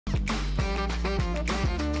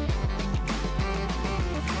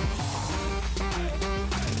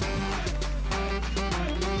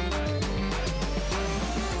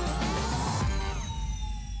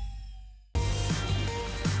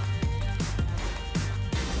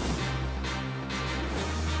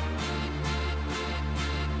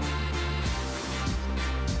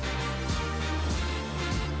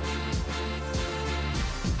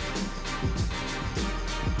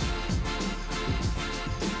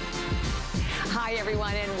Hi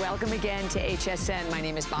everyone, and welcome again to HSN. My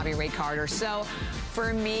name is Bobby Ray Carter. So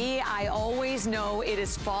for me, I always know it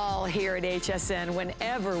is fall here at HSN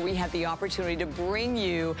whenever we have the opportunity to bring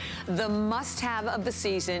you the must-have of the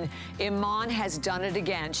season. Iman has done it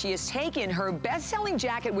again. She has taken her best-selling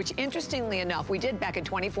jacket, which interestingly enough, we did back in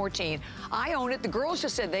 2014. I own it. The girls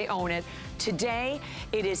just said they own it. Today,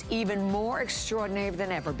 it is even more extraordinary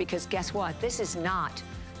than ever because guess what? This is not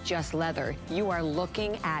just leather. You are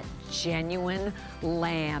looking at genuine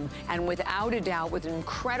lamb, and without a doubt, with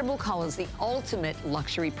incredible colors, the ultimate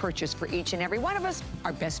luxury purchase for each and every one of us.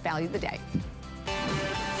 Our best value of the day.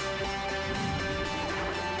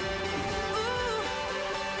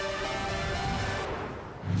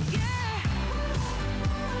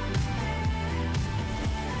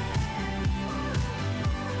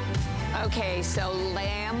 Okay, so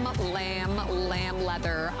lamb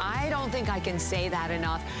leather. I don't think I can say that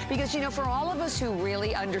enough because, you know, for all of us who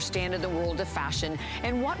really understand the world of fashion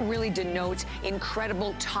and what really denotes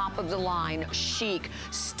incredible top-of-the-line, chic,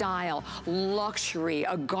 style, luxury,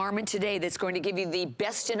 a garment today that's going to give you the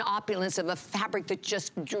best in opulence of a fabric that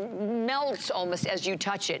just melts almost as you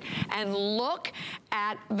touch it. And look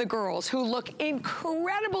at the girls who look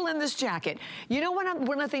incredible in this jacket. You know, one of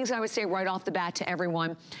the things I would say right off the bat to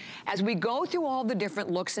everyone, as we go through all the different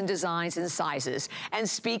looks and designs and sizes, and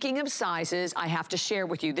speaking of sizes, I have to share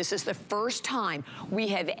with you, this is the first time we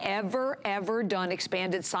have ever done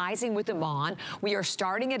expanded sizing with Iman. We are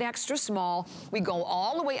starting at extra small. We go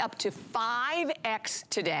all the way up to 5X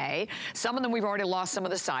today. Some of them we've already lost some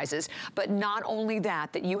of the sizes, but not only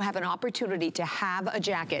that, that you have an opportunity to have a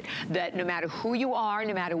jacket that no matter who you are,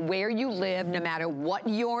 no matter where you live, no matter what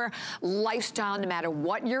your lifestyle, no matter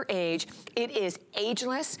what your age, it is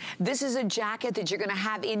ageless. This is a jacket that you're gonna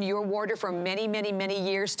have in your wardrobe for many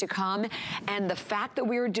years to come. And the fact that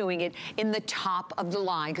we are doing it in the top of the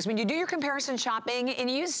line, because when you do your comparison shopping and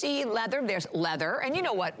you see leather, there's leather, and you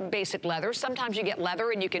know what, basic leather, sometimes you get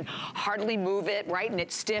leather and you can hardly move it, right, and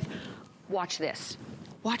it's stiff. Watch this,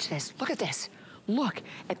 look at this. Look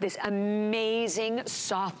at this amazing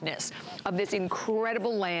softness of this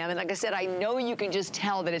incredible lamb. And like I said, I know you can just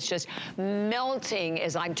tell that it's just melting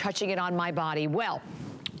as I'm touching it on my body. Well,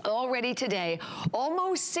 already today,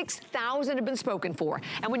 almost 6,000 have been spoken for.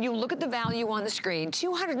 And when you look at the value on the screen,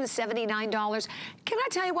 $279, can I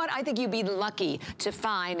tell you what? I think you'd be lucky to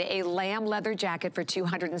find a lamb leather jacket for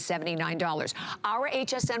 $279. Our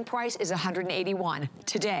HSN price is $181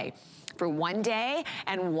 today. For one day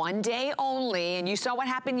and one day only. And you saw what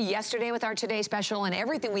happened yesterday with our Today Special and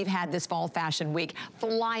everything we've had this fall fashion week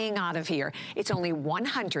flying out of here. It's only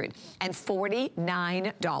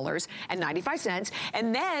 $149.95.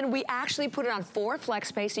 And then we actually put it on 4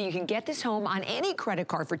 flex pay, so you can get this home on any credit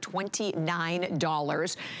card for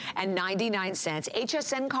 $29.99.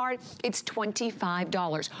 HSN card, it's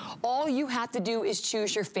 $25. All you have to do is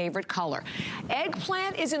choose your favorite color.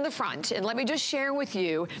 Eggplant is in the front, and let me just share with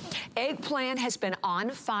you, eggplant has been on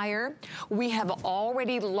fire. We have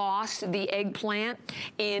already lost the eggplant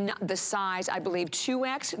in the size, I believe,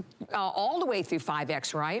 2X, all the way through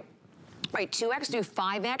 5X, right? Right, 2X through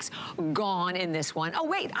 5X, gone in this one. Oh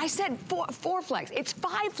wait, I said 4 flex. It's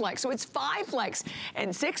 5 flex, so it's 5 flex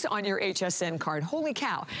and 6 on your HSN card. Holy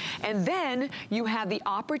cow. And then you have the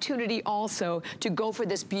opportunity also to go for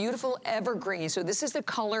this beautiful evergreen. So this is the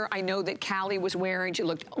color I know that Callie was wearing. She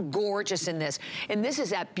looked gorgeous in this. And this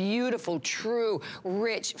is that beautiful, true,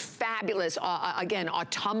 rich, fabulous, again,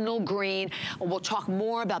 autumnal green. We'll talk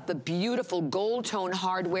more about the beautiful gold tone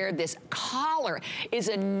hardware. This collar is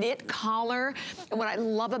a knit collar. And what I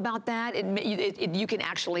love about that, you can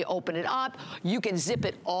actually open it up. You can zip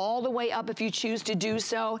it all the way up if you choose to do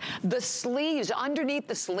so. The sleeves, underneath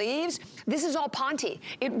the sleeves, this is all Ponte.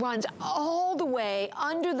 It runs all the way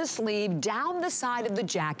under the sleeve, down the side of the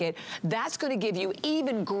jacket. That's going to give you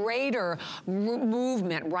even greater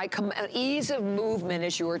movement, right? Ease of movement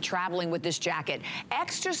as you are traveling with this jacket.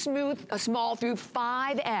 Extra smooth, small through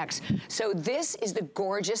 5X. So this is the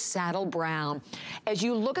gorgeous saddle brown. As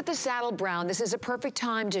you look at the saddle brown, this is a perfect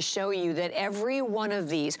time to show you that every one of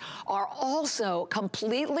these are also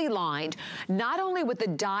completely lined, not only with the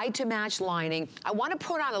dyed to match lining. I want to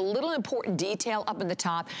put on a little important detail up in the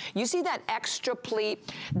top. You see that extra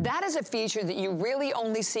pleat? That is a feature that you really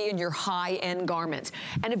only see in your high-end garments.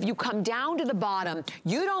 And if you come down to the bottom,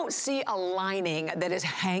 you don't see a lining that is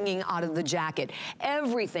hanging out of the jacket.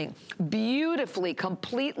 Everything beautifully,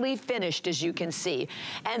 completely finished, as you can see.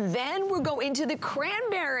 And then we'll go into the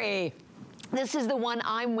cranberry. This is the one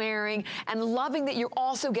I'm wearing, and loving that you're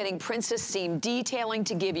also getting princess seam detailing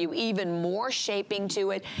to give you even more shaping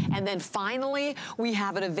to it. And then finally, we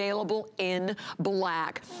have it available in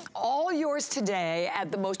black. All yours today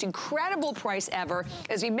at the most incredible price ever.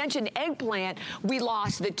 As we mentioned, eggplant, we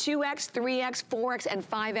lost the 2X, 3X, 4X, and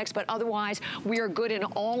 5X, but otherwise, we are good in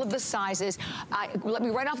all of the sizes. Let me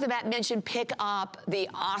right off the bat mention, pick up the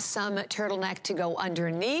awesome turtleneck to go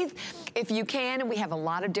underneath. If you can, and we have a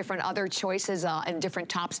lot of different other choices and different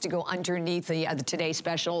tops to go underneath the Today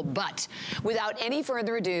Special. But without any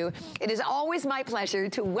further ado, it is always my pleasure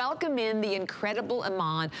to welcome in the incredible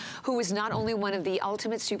Iman, who is not only one of the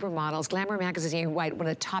ultimate supermodels, Glamour Magazine White, one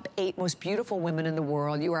of the top 8 most beautiful women in the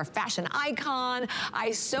world. You are a fashion icon.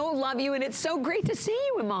 I so love you, and it's so great to see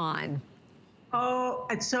you, Iman. Oh,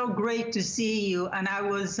 it's so great to see you. And I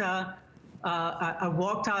was I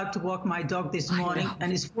walked out to walk my dog this morning,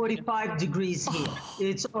 and it's 45 degrees here.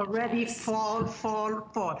 It's already fall.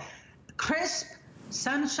 Crisp,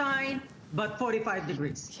 sunshine, but 45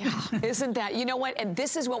 degrees. Yeah, isn't that? You know what? And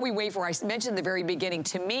this is what we wait for. I mentioned at the very beginning.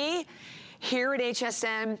 To me, here at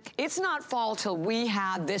HSN, it's not fall till we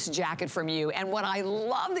have this jacket from you. And what I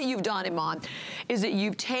love that you've done, Iman, is that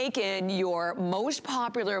you've taken your most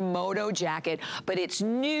popular moto jacket, but it's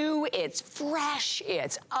new, it's fresh,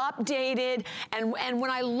 it's updated. And when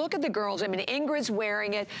I look at the girls, I mean, Ingrid's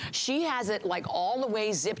wearing it. She has it like all the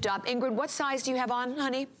way zipped up. Ingrid, what size do you have on,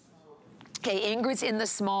 honey? Okay, Ingrid's in the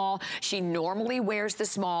small. She normally wears the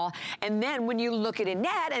small. And then when you look at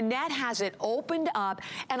Annette has it opened up.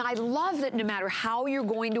 And I love that no matter how you're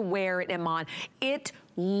going to wear it, Iman, it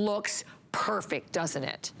looks perfect, doesn't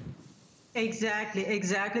it? Exactly,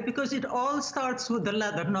 exactly. Because it all starts with the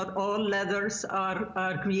leather. Not all leathers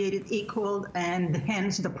are created equal, and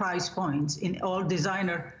hence the price points. In all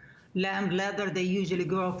designer lamb leather, they usually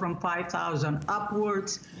go from 5,000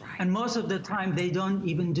 upwards. And most of the time, they don't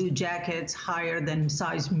even do jackets higher than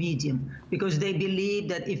size medium, because they believe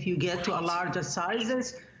that if you get to a larger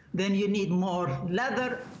sizes, then you need more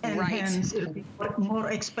leather, and hence it'll be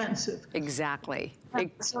more expensive. Exactly.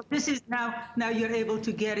 So this is now you're able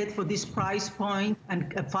to get it for this price point,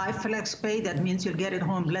 and a 5 flex pay. That means you'll get it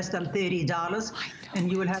home less than $30,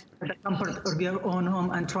 and you will have the comfort of your own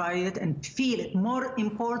home and try it and feel it. More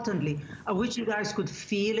importantly, I wish you guys could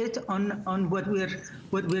feel it on what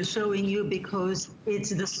we're showing you, because it's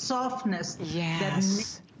the softness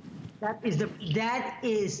that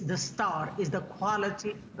is the star, is the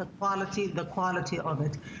quality of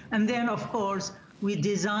it. And then, of course, we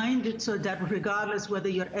designed it so that regardless whether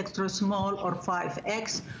you're extra small or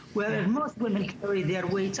 5X, where most women carry their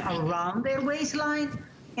weights around their waistline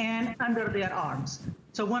and under their arms.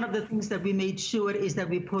 So one of the things that we made sure is that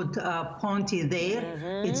we put Ponte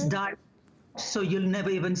there. It's dyed, so you'll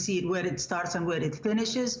never even see it where it starts and where it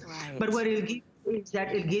finishes. But what it'll give you is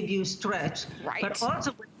that it'll give you stretch. But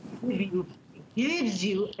also, it gives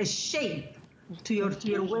you a shape to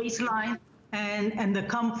your waistline, and the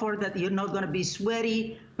comfort that you're not going to be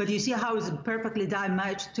sweaty. But you see how it's perfectly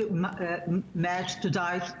matched to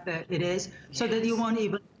dye it is, so that you won't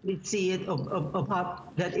even see it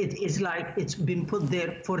that it is like it's been put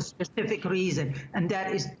there for a specific reason, and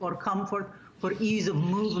that is for comfort, for ease of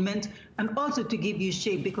movement, and also to give you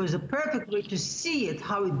shape, because the perfect way to see it,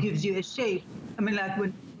 how it gives you a shape. I mean, like when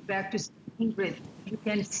you go back to Ingrid, you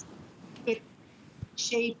can see it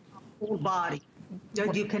shape the whole body,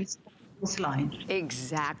 that you can see this line.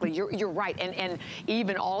 Exactly, you're right, and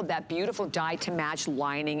even all of that beautiful dye to match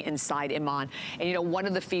lining inside Iman. And you know, one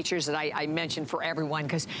of the features that I mentioned for everyone,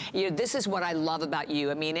 because you know, this is what I love about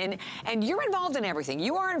you. I mean, and you're involved in everything.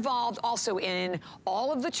 You are involved also in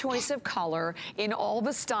all of the choice of color, in all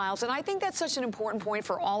the styles, and I think that's such an important point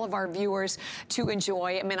for all of our viewers to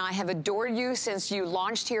enjoy. I mean, I have adored you since you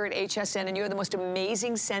launched here at HSN, and you have the most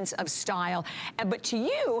amazing sense of style. But to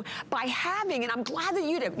you, by having, and I'm glad that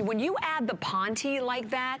you did, when you add the Ponte like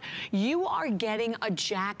that, you are getting a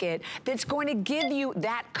jacket that's going to give you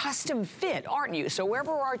that custom fit, aren't you? So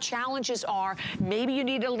wherever our challenges are, maybe you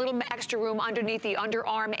need a little extra room underneath the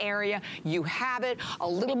underarm area, you have it. A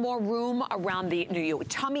little more room around the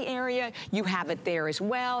tummy area, you have it there as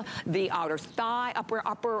well. The outer thigh,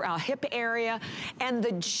 upper hip area. And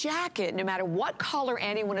the jacket, no matter what color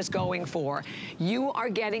anyone is going for, you are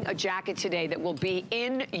getting a jacket today that will be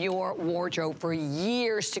in your wardrobe for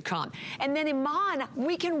years to come. And then Iman,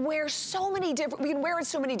 we can wear so many different, we can wear it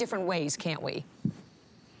so many different ways, can't we?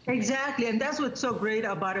 Exactly, and that's what's so great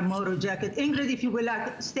about a moto jacket. Ingrid, if you will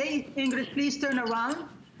stay, Ingrid, please turn around.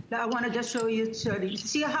 I want to just show you,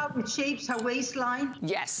 see how it shapes her waistline?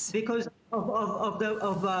 Yes. Because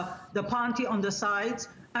the panty on the sides.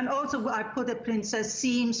 And also I put a princess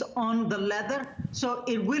seams on the leather, so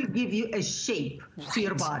it will give you a shape to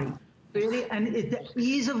your body. Really, and the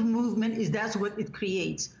ease of movement that's what it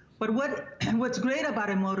creates. But what's great about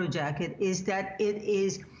a moto jacket is that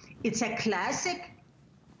it's a classic,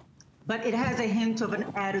 but it has a hint of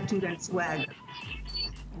an attitude and swagger.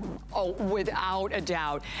 Oh, without a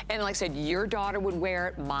doubt. And like I said, your daughter would wear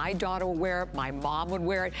it, my daughter would wear it, my mom would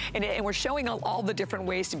wear it. And we're showing all the different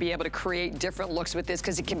ways to be able to create different looks with this,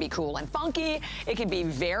 because it can be cool and funky. It can be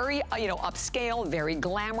very, upscale, very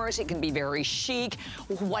glamorous. It can be very chic.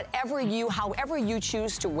 However you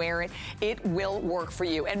choose to wear it, it will work for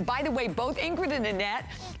you. And by the way, both Ingrid and Annette,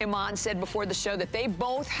 Iman said before the show that they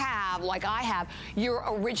both have, like I have, your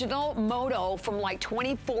original moto from like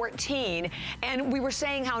 2014. And we were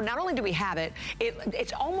saying how not only do we have it,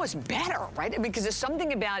 it's almost better, right? Because there's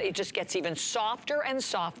something about it just gets even softer and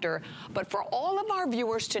softer. But for all of our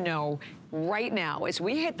viewers to know right now, as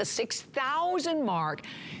we hit the 6,000 mark,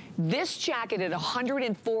 this jacket at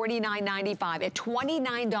 $149.95, at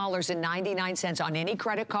 $29.99 on any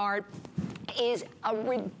credit card, is a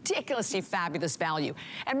ridiculously fabulous value.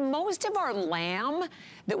 And most of our lamb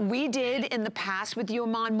that we did in the past with you,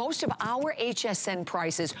 Iman, most of our HSN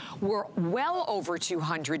prices were well over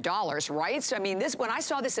 $200, right? So I mean, when I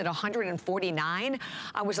saw this at $149,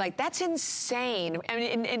 I was like, that's insane. I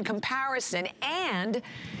mean, in comparison, and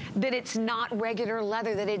that it's not regular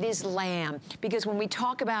leather, that it is lamb. Because when we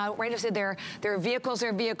talk about, right, I said there are vehicles,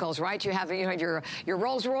 right? You have your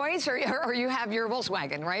Rolls Royce or you have your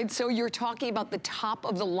Volkswagen, right? So you're talking about the top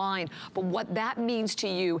of the line, but what that means to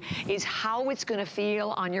you is how it's gonna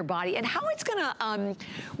feel on your body and how it's gonna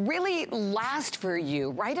really last for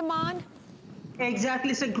you, right, Iman?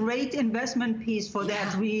 Exactly, it's a great investment piece for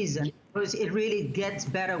that reason, because it really gets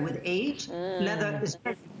better with age. Leather,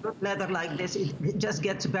 especially leather like this, it just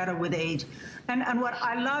gets better with age. And what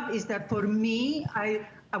I love is that for me,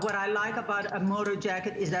 what I like about a moto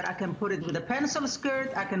jacket is that I can put it with a pencil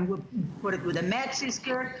skirt, I can put it with a maxi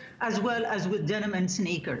skirt, as well as with denim and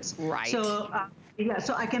sneakers. Right. So, yeah,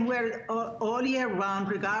 so I can wear it all year round,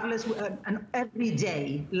 regardless, and every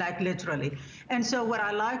day, like literally. And so what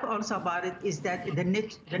I like also about it is that the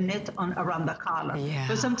knit around the collar. Yeah.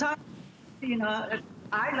 So sometimes,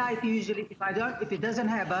 I like usually if it doesn't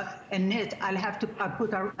have a knit, I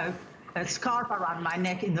put a scarf around my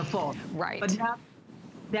neck in the fall. Right. But now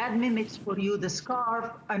that mimics for you the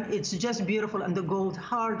scarf, and it's just beautiful, and the gold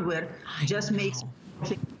hardware just makes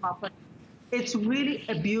it proper. It's really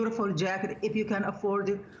a beautiful jacket. If you can afford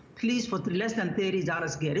it, please, for less than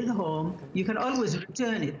 $30, get it home. You can always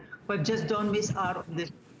return it, but just don't miss out on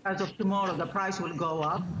this. As of tomorrow, the price will go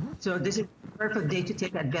up. So this is a perfect day to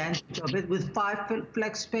take advantage of it. With 5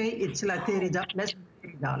 flex pay, it's like $30, less than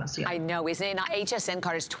 $30. Yeah. I know, isn't it? Now, HSN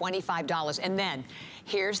card is $25. And then,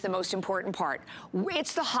 here's the most important part.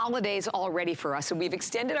 It's the holidays already for us, so we've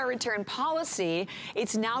extended our return policy.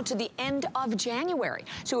 It's now to the end of January.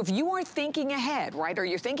 So if you are thinking ahead, right, or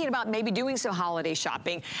you're thinking about maybe doing some holiday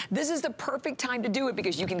shopping, this is the perfect time to do it,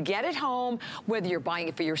 because you can get it home, whether you're buying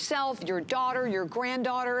it for yourself, your daughter, your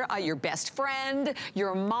granddaughter, your best friend,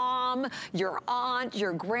 your mom, your aunt,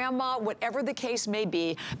 your grandma, whatever the case may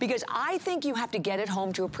be, because I think you have to get it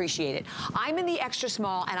home to appreciate it. I'm in the extra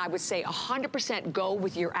small, and I would say 100% go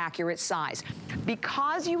with your accurate size.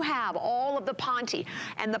 Because you have all of the ponte,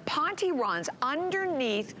 and the ponte runs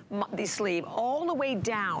underneath the sleeve all the way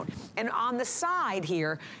down, and on the side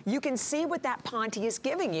here, you can see what that ponte is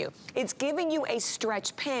giving you. It's giving you a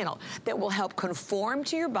stretch panel that will help conform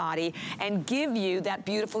to your body and give you that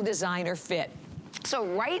beautiful designer fit. So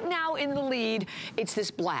right now in the lead, it's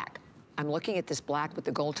this black. I'm looking at this black with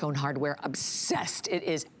the gold tone hardware, obsessed. It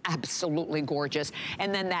is absolutely gorgeous.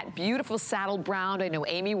 And then that beautiful saddle brown. I know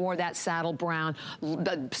Amy wore that saddle brown.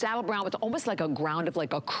 The saddle brown with almost like a ground of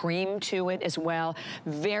like a cream to it as well.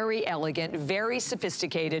 Very elegant, very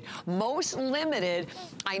sophisticated. Most limited,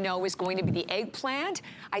 I know, is going to be the eggplant.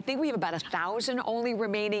 I think we have about 1,000 only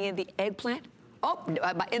remaining in the eggplant. Oh,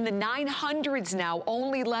 in the 900s now,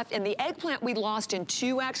 only left. And the eggplant we lost in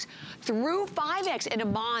 2X through 5X. And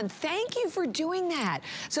Iman, thank you for doing that.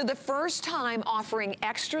 So the first time offering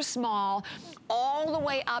extra small all the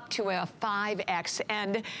way up to a 5X.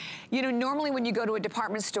 And, normally when you go to a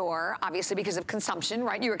department store, obviously because of consumption,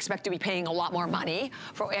 right, you expect to be paying a lot more money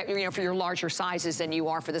for, for your larger sizes than you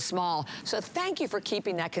are for the small. So thank you for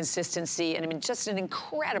keeping that consistency. And I mean, just an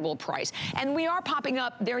incredible price. And we are popping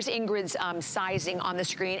up, there's Ingrid's sizing on the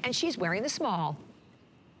screen, and she's wearing the small.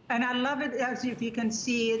 And I love it, as if you can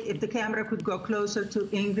see it, if the camera could go closer to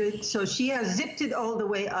Ingrid. So she has zipped it all the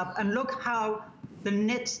way up, and look how the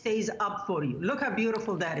knit stays up for you. Look how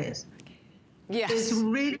beautiful that is. Yes. It's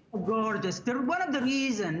really gorgeous. One of the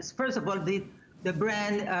reasons, first of all, the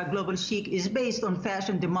brand Global Chic is based on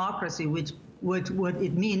fashion democracy, which what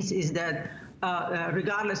it means is that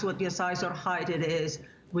regardless what your size or height it is,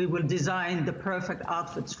 we will design the perfect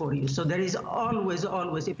outfits for you. So there is always,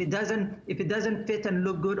 if it doesn't fit and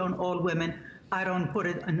look good on all women, I don't put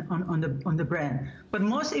it on the brand. But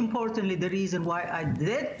most importantly, the reason why I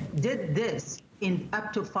did this in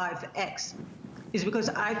up to 5X is because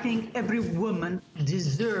I think every woman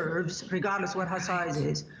deserves, regardless what her size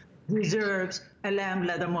is, deserves a lamb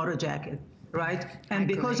leather motor jacket, right? And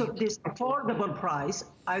because of this affordable price,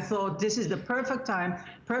 I thought this is the perfect time,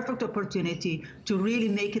 perfect opportunity to really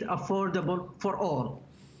make it affordable for all.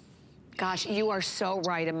 Gosh, you are so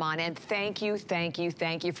right, Iman, and thank you for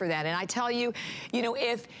that. And I tell you, you know,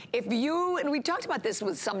 if you, and we talked about this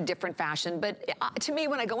with some different fashion, but to me,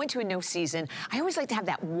 when I go into a new season, I always like to have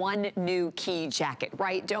that one new key jacket,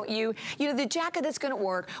 right? Don't you? You know, the jacket that's gonna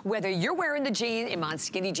work, whether you're wearing the jean, Iman's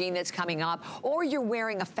skinny jean that's coming up, or you're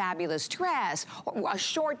wearing a fabulous dress, or a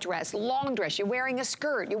short dress, long dress, you're wearing a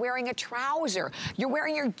skirt, you're wearing a trouser, you're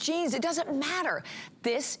wearing your jeans, it doesn't matter.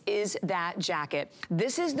 This is that jacket.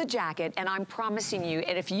 This is the jacket, and I'm promising you,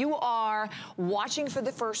 and if you are watching for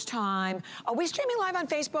the first time, are we streaming live on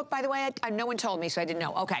Facebook, by the way? No one told me, so I didn't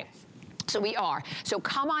know. Okay. So we are. So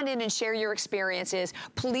come on in and share your experiences.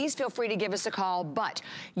 Please feel free to give us a call. But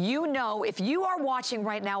you know, if you are watching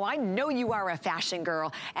right now, I know you are a fashion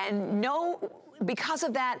girl. And because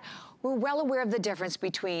of that, we're well aware of the difference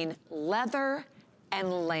between leather and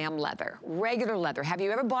lamb leather, regular leather. Have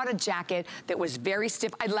you ever bought a jacket that was very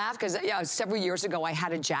stiff? I laugh because several years ago I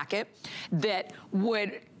had a jacket that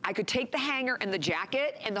I could take the hanger and the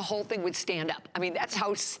jacket and the whole thing would stand up. I mean, that's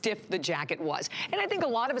how stiff the jacket was. And I think a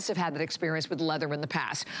lot of us have had that experience with leather in the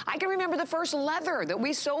past. I can remember the first leather that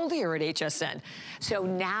we sold here at HSN. So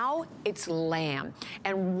now it's lamb.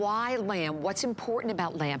 And why lamb? What's important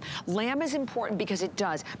about lamb? Lamb is important because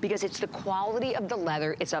it's the quality of the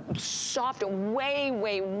leather. It's a soft,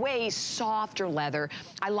 way softer leather.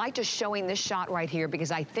 I like just showing this shot right here because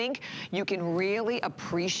I think you can really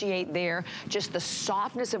appreciate there just the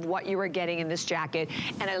softness of what you are getting in this jacket.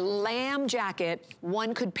 And a lamb jacket,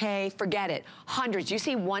 one could pay, forget it, hundreds. You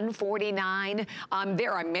see $149.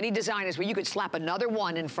 There are many designers where you could slap another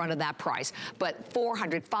one in front of that price, but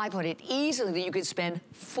 $400, $500 easily that you could spend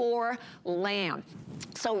for lamb.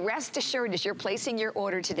 So rest assured as you're placing your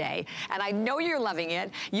order today, and I know you're loving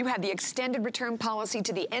it, you have the extended return policy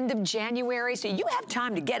to the end of January, so you have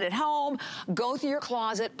time to get it home, go through your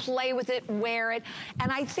closet, play with it, wear it.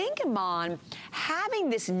 And I think, Iman, having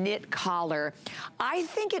this knit collar, I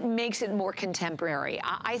think it makes it more contemporary.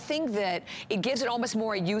 I think that it gives it almost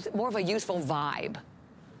more of a youthful vibe.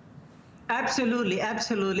 Absolutely,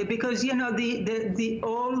 absolutely. Because, you know, the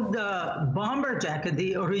old bomber jacket,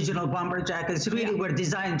 the original bomber jackets really were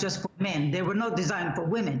designed just for men. They were not designed for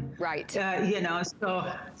women. Right. You know,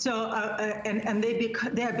 and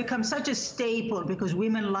they have become such a staple because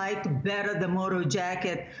women liked better the moto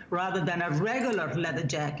jacket rather than a regular leather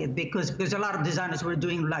jacket because a lot of designers were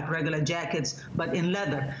doing like regular jackets, but in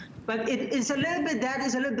leather. But it's a little bit, that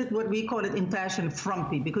is a little bit what we call it in fashion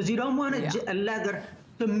frumpy because you don't want a leather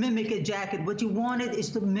to mimic a jacket. What you wanted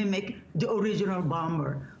is to mimic the original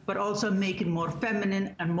bomber, but also make it more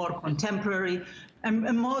feminine and more contemporary and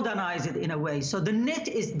modernize it in a way. So the knit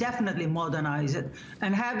is definitely modernize it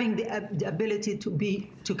and having the ability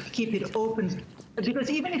to keep it open.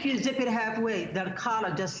 Because even if you zip it halfway, the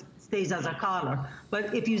collar just stays as a collar.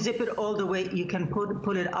 But if you zip it all the way, you can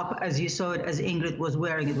pull it up as you saw it as Ingrid was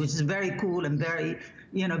wearing it, which is very cool and very,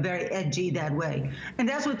 you know, very edgy that way. And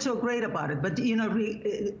that's what's so great about it. But, you know,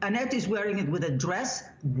 Annette is wearing it with a dress.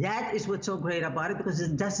 That is what's so great about it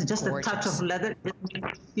because that's just a touch of leather.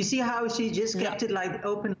 You see how she just kept it like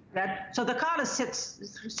open like that? So the collar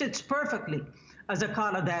sits perfectly as a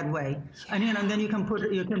collar that way, and you know, and then you can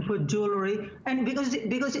put jewelry, and because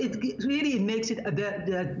it really makes it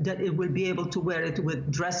that it will be able to wear it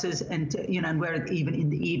with dresses and you know, and wear it even in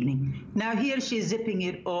the evening. Now here she's zipping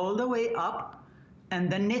it all the way up,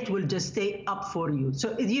 and the knit will just stay up for you.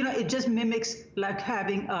 So you know, it just mimics like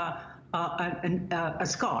having a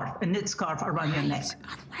scarf, a knit scarf around your neck.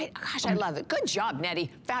 Right. Gosh, I love it. Good job, Nettie.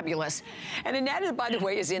 Fabulous. And Annette, by the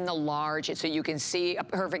way, is in the large, so you can see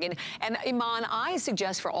perfect. And Iman, I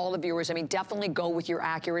suggest for all the viewers, I mean, definitely go with your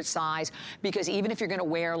accurate size because even if you're going to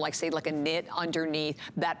wear, like, say, like a knit underneath,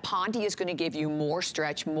 that ponte is going to give you more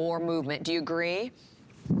stretch, more movement. Do you agree?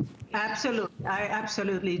 Absolutely, I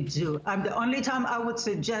absolutely do. The only time I would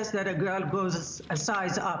suggest that a girl goes a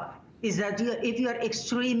size up is that if you're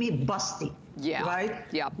extremely busty, Yeah. Right?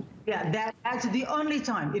 Yep. Yeah, that's the only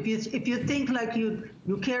time. If you think like you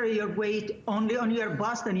carry your weight only on your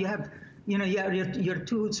bust and you have, you know, your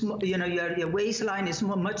too small, you know, your waistline is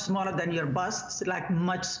much smaller than your bust, like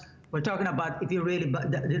much. We're talking about if you really,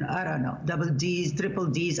 you know, I don't know, double D's, triple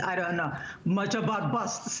D's, I don't know much about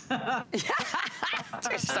busts.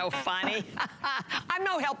 You're so funny. I'm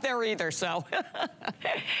no help there either, so.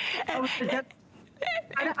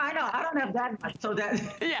 I know, I don't have that much, so that.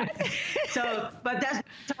 Yeah. So, but that's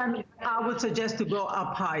the time I would suggest to go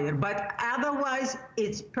up higher. But otherwise,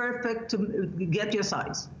 it's perfect to get your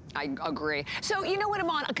size. I agree. So you know what,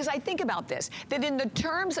 Iman, because I think about this, that in the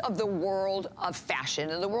terms of the world of fashion,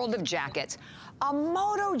 in the world of jackets, a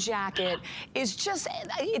moto jacket is just,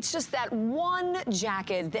 it's just that one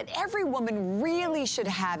jacket that every woman really should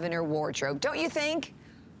have in her wardrobe, don't you think?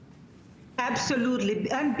 Absolutely,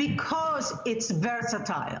 and because it's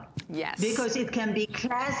versatile. Yes. Because it can be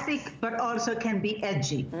classic, but also can be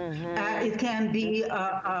edgy. It can be,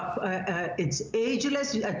 it's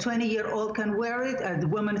ageless. A 20-year-old can wear it. The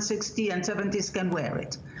woman 60 and 70s can wear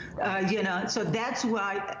it. You know, so that's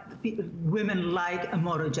why women like a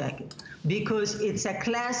moto jacket, because it's a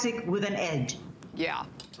classic with an edge. Yeah,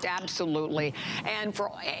 absolutely. And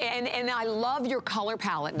I love your color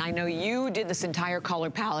palette. And I know you did this entire color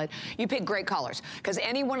palette. You picked great colors, because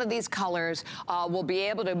any one of these colors will be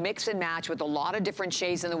able to mix and match with a lot of different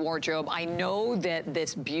shades in the wardrobe. I know that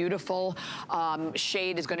this beautiful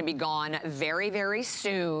shade is going to be gone very, very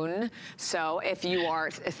soon. So if you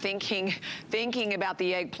are thinking about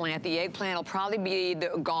the eggplant will probably be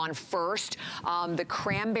gone first. The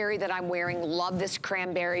cranberry that I'm wearing, love this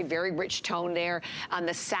cranberry, very rich tone there. On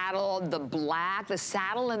the saddle, the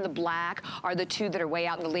saddle and the black are the two that are way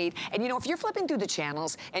out in the lead. And you know, if you're flipping through the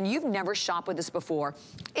channels and you've never shopped with us before,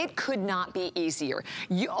 it could not be easier.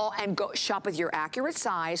 And go shop with your accurate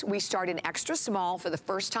size. We start in extra small for the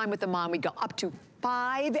first time with Iman. We go up to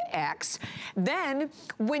 5X. Then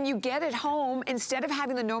when you get it home, instead of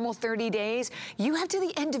having the normal 30 days, you have to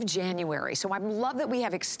the end of January. So I love that we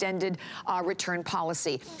have extended return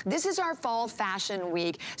policy. This is our fall fashion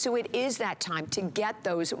week, so it is that time to get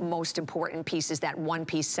those most important pieces, that one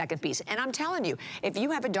piece, second piece. And I'm telling you, if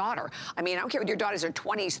you have a daughter, I mean, I don't care what your daughters are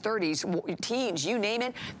 20s, 30s, teens, you name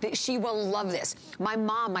it, she will love this. My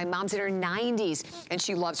mom's in her 90s, and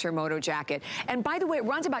she loves her moto jacket. And by the way, it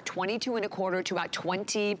runs about 22 1/4 to about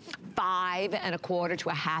 25 1/4 to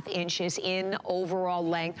 1/2 inches in overall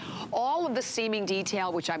length. All of the seaming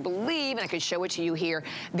detail, which I believe, and I could show it to you here,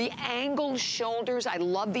 the angled shoulders. I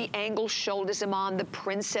love the angled shoulders, Iman, the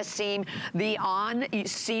princess seam, the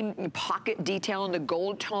on-seam pocket detail and the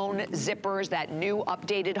gold tone zippers, that new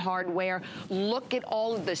updated hardware. Look at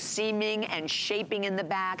all of the seaming and shaping in the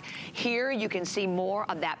back. Here you can see more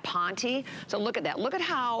of that ponte. So look at that. Look at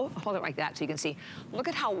how, hold it like that so you can see. Look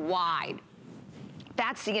at how wide.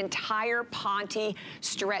 That's the entire ponte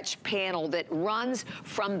stretch panel that runs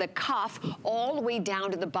from the cuff all the way down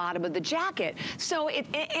to the bottom of the jacket. So to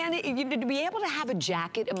be able to have a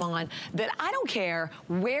jacket, Iman, that I don't care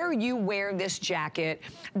where you wear this jacket,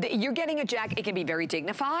 you're getting a jacket. It can be very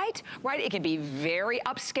dignified, right? It can be very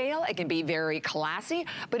upscale. It can be very classy,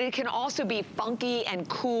 but it can also be funky and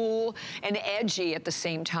cool and edgy at the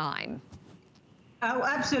same time. Oh,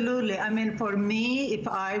 absolutely. I mean, for me, if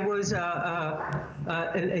I was a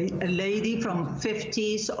lady from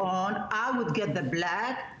 50s on, I would get the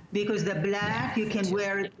black, because the black, you can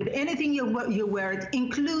wear it with anything you wear it,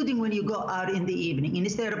 including when you go out in the evening.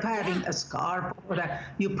 Instead of having a scarf or that,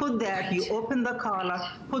 you put that, you open the collar,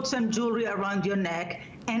 put some jewelry around your neck,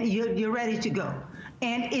 and you're ready to go.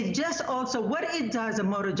 And it just also, what it does, a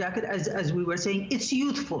moto jacket, as we were saying, it's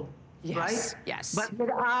youthful. Yes, right? Yes. But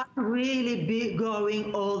without really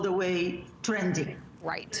going all the way trendy.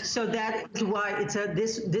 Right. So that is why it's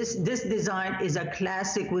this design is a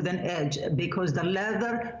classic with an edge, because the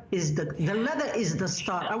leather is the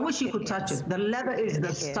star. I wish you could touch it. The leather is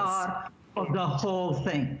the star of the whole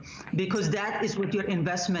thing, because that is what your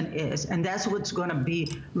investment is, and that's what's going to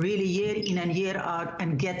be really year in and year out,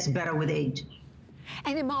 and gets better with age.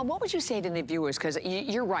 And Iman, what would you say to the viewers? Because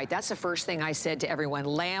you're right, that's the first thing I said to everyone,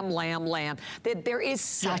 lamb, lamb, lamb. That there is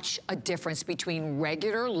such a difference between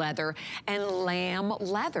regular leather and lamb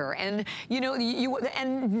leather. And you know,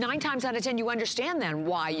 and 9 times out of 10, you understand then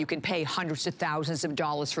why you can pay hundreds of thousands of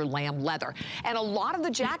dollars for lamb leather. And a lot of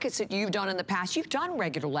the jackets that you've done in the past, you've done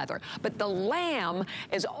regular leather. But the lamb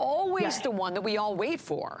is always the one that we all wait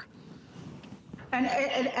for.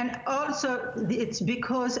 And also, it's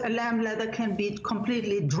because a lamb leather can be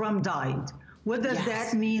completely drum dyed. What does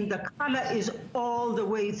that mean? The color is all the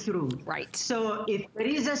way through. Right. So if there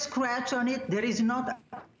is a scratch on it, there is not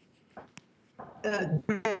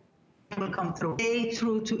will come through, stay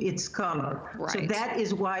true to its color. Right. So that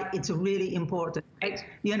is why it's really important. Right?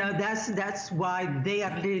 You know, that's why they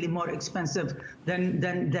are really more expensive than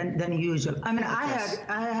usual. I mean, I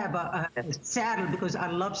have a saddle because I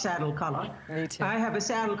love saddle color. Me too. I have a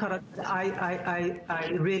saddle color that I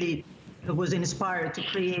really was inspired to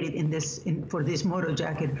create it for this moto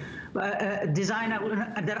jacket. Design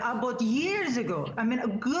that I bought years ago. I mean, a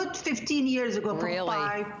good 15 years ago for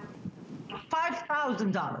really?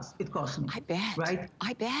 $5,000 it cost me. I bet. Right?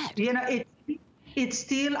 I bet. You know,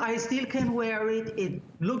 I still can wear it. It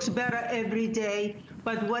looks better every day.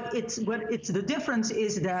 But the difference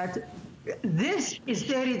is that this is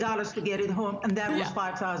 $30 to get it home, and that was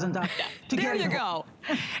 $5,000 to get it home. There you go.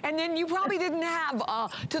 And then you probably didn't have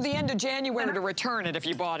to the end of January to return it if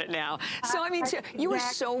you bought it now. So, I mean, you are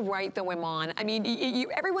so right, though, Iman. I mean,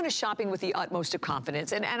 everyone is shopping with the utmost of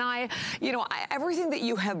confidence. And everything that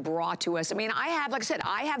you have brought to us, I mean, like I said,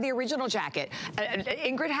 I have the original jacket.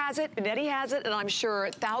 Ingrid has it, Nettie has it, and I'm sure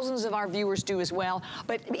thousands of our viewers do as well.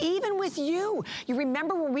 But even with you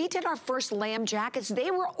remember when we did our first lamb jackets, they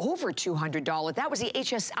were over $200. That was the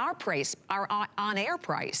HSN price, our on-air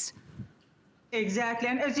price. Exactly,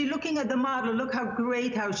 and as you're looking at the model, look how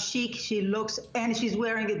great, how chic she looks, and she's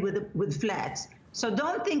wearing it with flats. So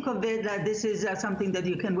don't think of it that this is something that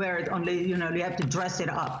you can wear it only, you have to dress it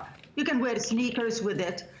up. You can wear sneakers with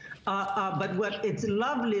it, but what it's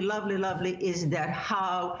lovely is that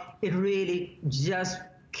how it really just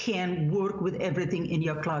can work with everything in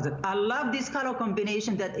your closet. I love this color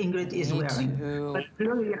combination that Ingrid is wearing. Too. But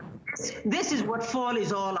really, this is what fall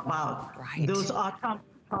is all about. Right. Those autumn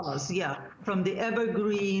colors, from the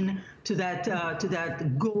evergreen to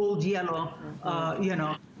that gold yellow,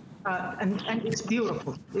 and it's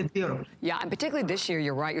beautiful. It's beautiful. Yeah, and particularly this year,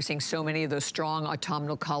 you're right. You're seeing so many of those strong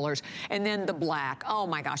autumnal colors. And then the black. Oh,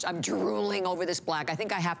 my gosh. I'm drooling over this black. I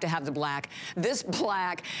think I have to have the black. This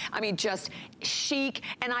black, I mean, just chic.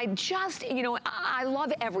 And I just, I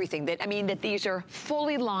love everything that these are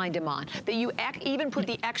fully lined, Iman. That you even put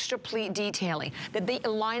the extra pleat detailing. That the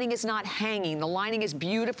lining is not hanging. The lining is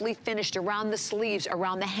beautifully finished around the sleeves,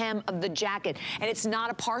 around the hem of the jacket. And it's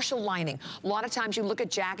not a partial lining. A lot of times you look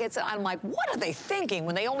at jackets, I'm like, what are they thinking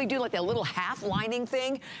when they only do like that little half lining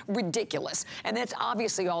thing? Ridiculous. And that's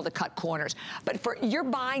obviously all the cut corners. But you're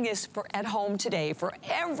buying this for at home today for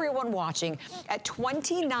everyone watching at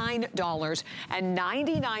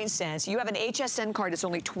 $29.99. You have an HSN card, it's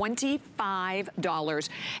only $25.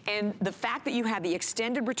 And the fact that you have the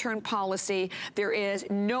extended return policy, there is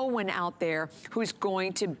no one out there who's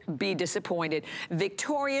going to be disappointed.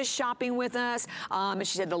 Victoria's shopping with us.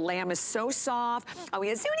 She said the lamb is so soft. We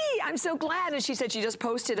had Zuni, I'm so glad. And she said she just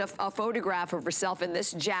posted a photograph of herself in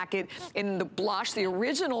this jacket in the blush, the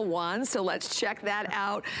original one. So let's check that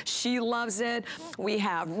out. She loves it. We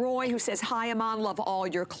have Roy who says, hi, Iman, love all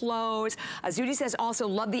your clothes. Zuni says also,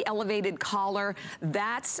 love the elevated collar.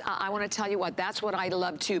 That's, I want to tell you what, that's what I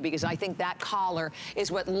love too, because I think that collar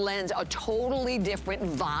is what lends a totally different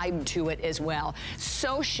vibe to it as well.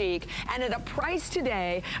 So chic, and at a price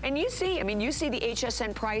today, and you see the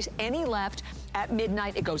HSN price, any left at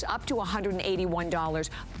midnight, it goes up to $181.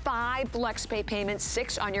 5 flex pay payments,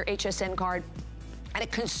 6 on your HSN card, and a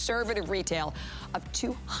conservative retail of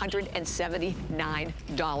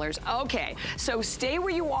 $279. Okay, so stay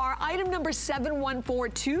where you are. Item number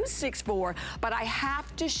 714264, but I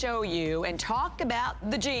have to show you and talk about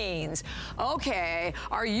the jeans. Okay,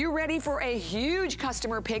 are you ready for a huge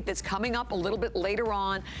customer pick that's coming up a little bit later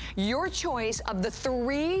on? Your choice of the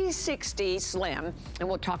 360 Slim, and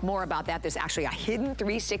we'll talk more about that. There's actually a hidden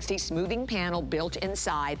 360 smoothing panel built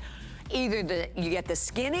inside. Either you get the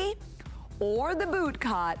skinny or the boot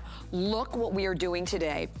cut. Look what we are doing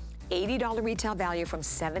today. $80 retail value from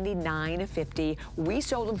 $79.50. We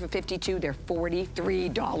sold them for $52. They're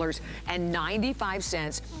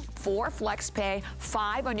 $43.95. 4 flex pay,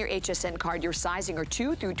 5 on your HSN card. Your sizing are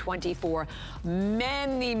 2 through 24.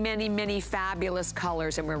 Many, many, many fabulous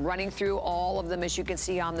colors, and we're running through all of them as you can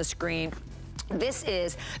see on the screen.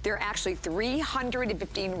 There are actually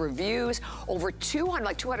 315 reviews, over 200,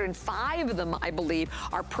 like 205 of them, I believe,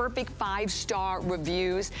 are perfect 5-star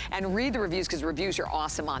reviews. And read the reviews, because reviews are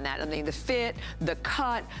awesome on that. I mean, the fit, the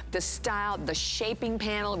cut, the style, the shaping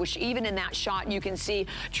panel, which even in that shot you can see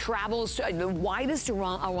travels the widest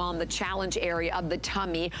around the challenge area of the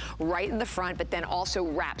tummy, right in the front, but then also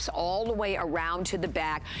wraps all the way around to the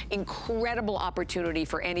back. Incredible opportunity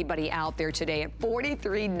for anybody out there today at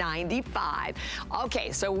 $43.95.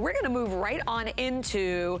 Okay, so we're gonna move right on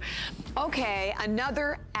into, okay,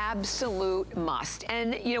 another absolute must.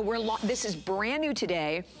 And this is brand new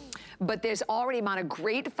today, but there's already on a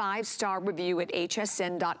great 5-star review at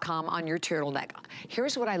hsn.com on your turtleneck.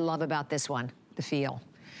 Here's what I love about this one, the feel.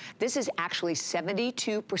 This is actually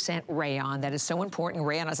 72% rayon. That is so important.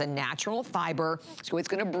 Rayon is a natural fiber, so it's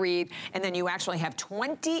gonna breathe. And then you actually have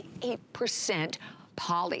 28%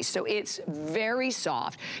 poly, so it's very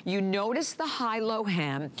soft. You notice the high-low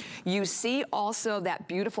hem. You see also that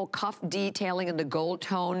beautiful cuff detailing and the gold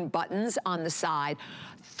tone buttons on the side.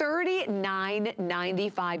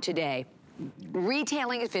 $39.95 today.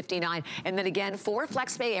 Retailing at $59, and then again, 4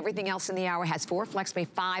 FlexPay. Everything else in the hour has 4 FlexPay,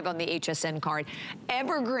 5 on the HSN card.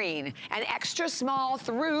 Evergreen, and extra small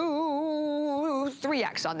through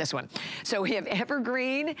 3X on this one. So we have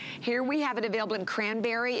Evergreen. Here we have it available in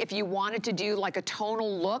Cranberry if you wanted to do like a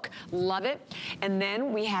tonal look. Love it. And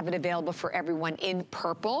then we have it available for everyone in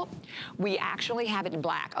purple. We actually have it in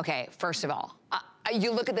black. Okay, first of all,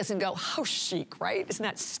 you look at this and go, how chic, right? Isn't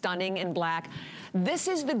that stunning in black? This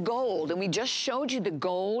is the gold, and we just showed you the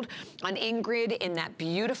gold on Ingrid in that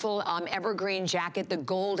beautiful evergreen jacket. The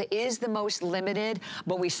gold is the most limited,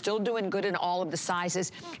 but we're still doing good in all of the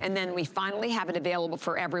sizes. And then we finally have it available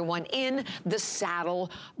for everyone in the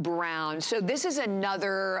saddle brown. So this is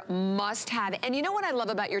another must-have. And you know what I love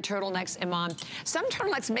about your turtlenecks, Iman? Some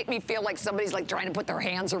turtlenecks make me feel like somebody's like trying to put their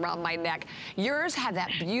hands around my neck. Yours have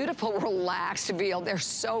that beautiful, relaxed feel. They're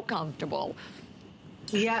so comfortable.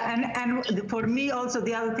 Yeah, and for me also,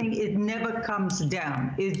 the other thing, it never comes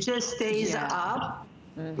down. It just stays up.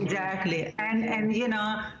 Mm-hmm. Exactly. And you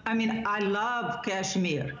know, I mean, I love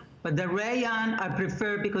cashmere, but the rayon I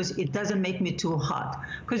prefer because it doesn't make me too hot.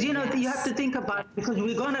 Because, you know, you have to think about it, because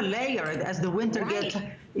we're going to layer it as the winter gets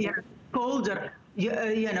colder.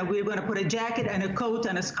 You know, we're going to put a jacket and a coat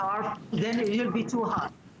and a scarf, then it'll be too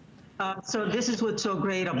hot. So this is what's so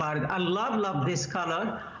great about it. I love this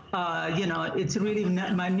color. You know, it's really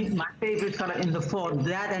my favorite color in the fall,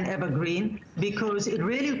 that and evergreen, because it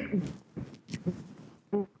really...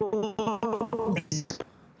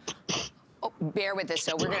 Oh, bear with us.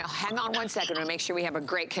 So we're going to hang on one second and make sure we have a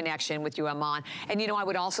great connection with you, Iman. And you know, I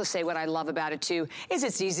would also say what I love about it too is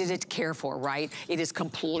it's easy to care for, right? It is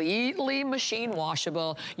completely machine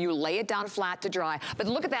washable. You lay it down flat to dry. But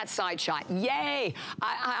look at that side shot. Yay!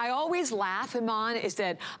 I always laugh, Iman, is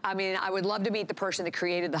that, I mean, I would love to meet the person that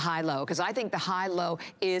created the high-low, because I think the high-low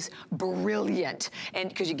is brilliant. And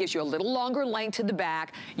because it gives you a little longer length to the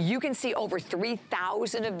back. You can see over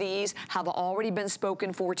 3,000 of these have already been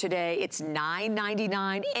spoken for today. It's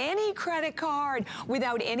 $9.99, any credit card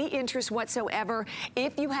without any interest whatsoever.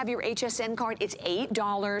 If you have your HSN card, it's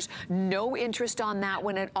 $8, no interest on that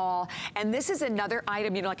one at all. And this is another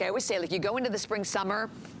item, you know, like I always say, like you go into the spring, summer,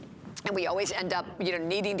 and we always end up, you know,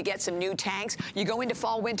 needing to get some new tanks. You go into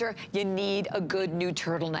fall, winter, you need a good new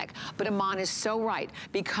turtleneck. But Iman is so right.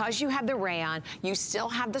 Because you have the rayon, you still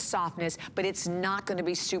have the softness, but it's not going to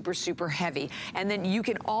be super, super heavy. And then you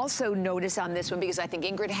can also notice on this one, because I think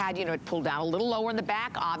Ingrid had, you know, it pulled down a little lower in the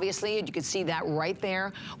back, obviously. You can see that right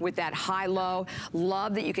there with that high-low.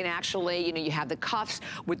 Love that you can actually, you know, you have the cuffs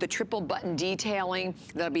with the triple button detailing.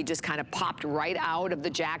 That'll be just kind of popped right out of the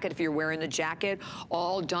jacket if you're wearing the jacket.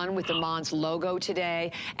 All done with Iman's logo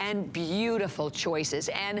today, and beautiful choices,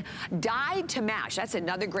 and dyed to match. That's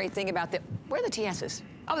another great thing about where are the TS's?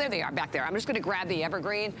 Oh, there they are back there. I'm just going to grab the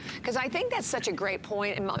evergreen, because I think that's such a great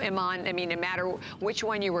point, Iman. I mean, no matter which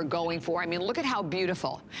one you were going for, I mean, look at how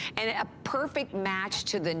beautiful, and a perfect match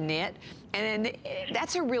to the knit, and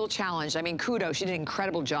that's a real challenge. I mean, kudos, you did an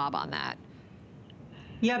incredible job on that.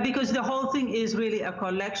 Yeah, because the whole thing is really a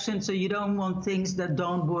collection, so you don't want things that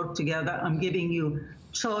don't work together. I'm giving you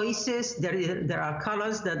choices. There are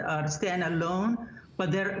colors that are standalone,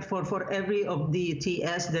 but there for every of the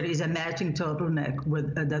TS there is a matching turtleneck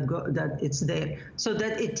with that it's there, so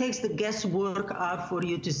that it takes the guesswork out for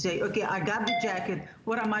you to say, okay, I got the jacket.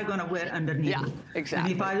 What am I going to wear underneath? Yeah,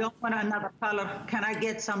 exactly. And if I don't want another color, can I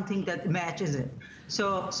get something that matches it?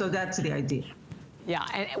 So that's the idea. Yeah,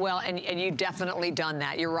 and you've definitely done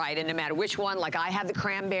that. You're right. And no matter which one, like I have the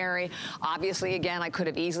cranberry. Obviously, again, I could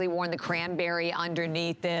have easily worn the cranberry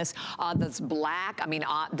underneath this. This black, I mean,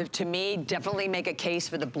 to me, definitely make a case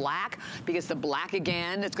for the black, because the black,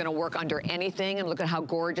 again, it's going to work under anything. And look at how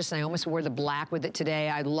gorgeous. And I almost wore the black with it today.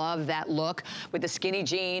 I love that look with the skinny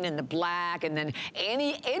jean and the black, and then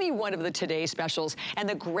any one of the Today specials. And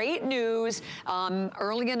the great news,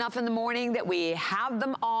 early enough in the morning that we have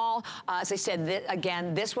them all. As I said,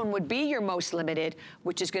 again, this one would be your most limited,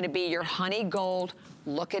 which is gonna be your honey gold.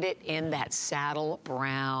 Look at it in that saddle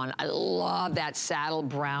brown. I love that saddle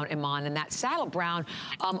brown, Iman. And that saddle brown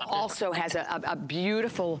also has a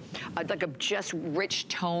beautiful, like a just rich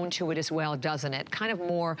tone to it as well, doesn't it? Kind of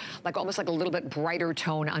more, like almost like a little bit brighter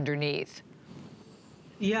tone underneath.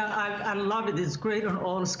 Yeah, I love it. It's great on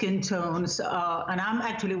all skin tones. And I'm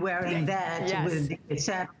actually wearing that with the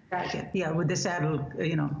saddle jacket. Yeah, with the saddle,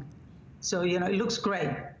 you know. So, you know, it looks great.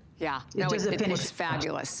 Yeah, no, it looks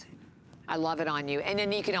fabulous. I love it on you. And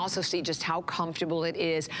then you can also see just how comfortable it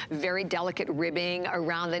is. Very delicate ribbing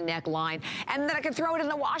around the neckline. And then I can throw it in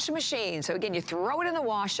the washing machine. So again, you throw it in the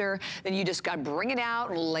washer, then you just got to bring it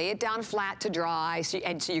out and lay it down flat to dry. So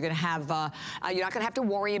you're going to have, you're not going to have to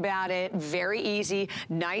worry about it. Very easy,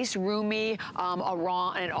 nice, roomy,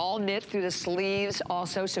 and all knit through the sleeves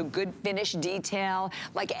also. So good finish detail,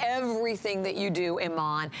 like everything that you do,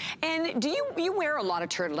 Iman. And do you wear a lot of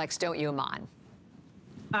turtlenecks, don't you, Iman?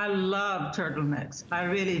 I love turtlenecks. I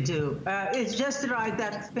really do. It's just right,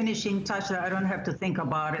 that finishing touch that I don't have to think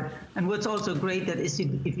about it. And what's also great that is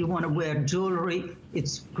if you want to wear jewelry,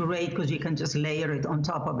 it's great because you can just layer it on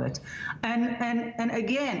top of it. And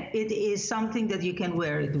again, it is something that you can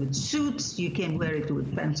wear it with suits, you can wear it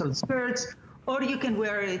with pencil skirts, or you can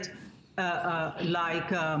wear it like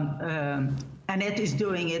Annette is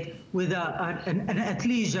doing it with an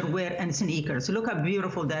athleisure wear and sneakers. Look how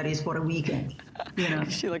beautiful that is for a weekend. You know?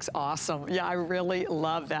 She looks awesome. Yeah, I really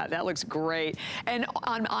love that. That looks great. And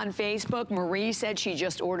on Facebook, Marie said she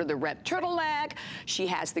just ordered the red turtleneck. She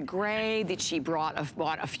has the gray that she bought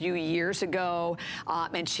a few years ago,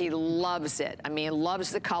 and she loves it. I mean,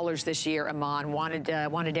 loves the colors this year. Iman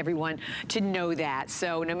wanted everyone to know that.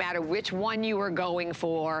 So no matter which one you are going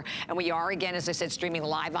for, and we are again, as I said, streaming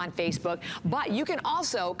live on Facebook. But you can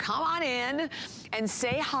also come on in and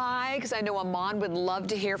say hi, because I know Iman would love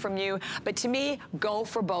to hear from you. But to me, go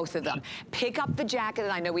for both of them. Pick up the jacket,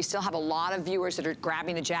 and I know we still have a lot of viewers that are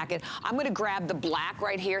grabbing the jacket. I'm going to grab the black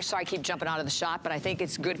right here, so I keep jumping out of the shot, but I think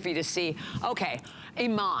it's good for you to see. Okay,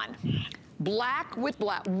 Iman. Black with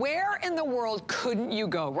black. Where in the world couldn't you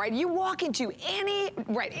go, right? You walk into any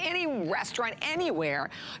restaurant,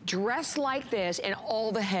 anywhere, dressed like this, and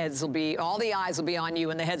all the eyes will be on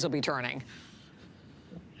you, and the heads will be turning.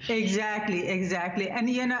 Exactly, exactly. And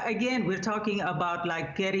you know, again, we're talking about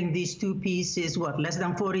like getting these two pieces, what, less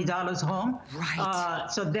than $40 home? Right.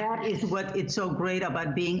 So that is what it's so great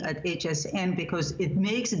about being at HSN, because it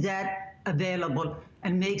makes that available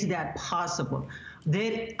and makes that possible.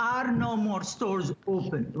 There are no more stores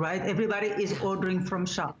open, right? Everybody is ordering from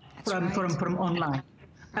from online.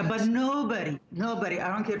 But nobody, I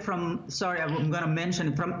don't care from, sorry, I'm going to mention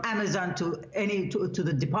it, from Amazon to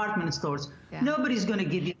the department stores, nobody's going to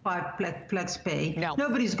give you 5 flex pay. No.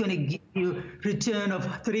 Nobody's going to give you return of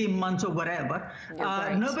 3 months or whatever.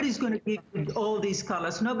 Right. Nobody's going to give you all these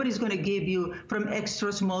colors. Nobody's going to give you from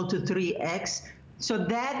extra small to 3X. So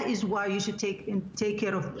that is why you should take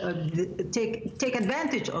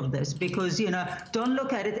advantage of this, because you know, don't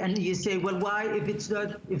look at it and you say, well, why, if it's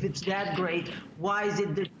that great, why is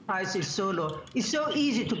it the price is so low? It's so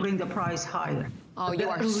easy to bring the price higher. Oh, you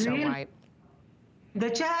are so right.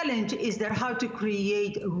 The challenge is that how to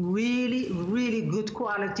create really, really good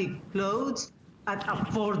quality clothes at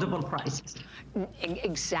affordable prices.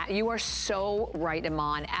 Exactly. You are so right,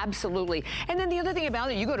 Iman. Absolutely. And then the other thing about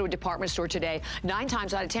it, you go to a department store today, 9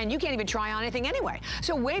 times out of 10, you can't even try on anything anyway.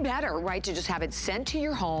 So way better, right, to just have it sent to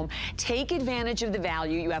your home, take advantage of the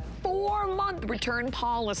value. You have 4-month return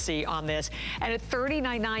policy on this. And at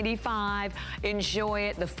 $39.95, enjoy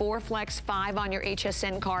it. The 4 Flex 5 on your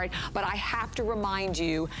HSN card. But I have to remind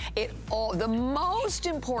you, the most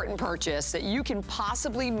important purchase that you can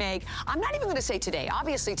possibly make, I'm not even going to say today,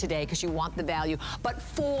 obviously today, because you want the value, but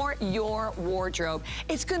for your wardrobe,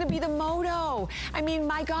 it's going to be the Moto. I mean,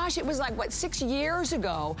 my gosh, it was like, what, 6 years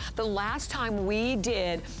ago, the last time we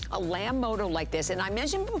did a lamb Moto like this. And I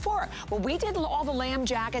mentioned before, when we did all the lamb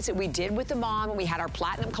jackets that we did with the mom, when we had our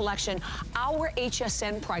platinum collection, our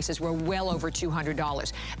HSN prices were well over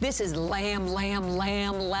 $200. This is lamb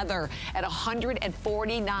leather at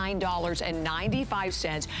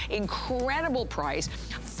 $149.95. Incredible price.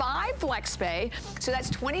 5 flex pay, so that's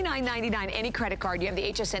 $29.99 any credit card. You have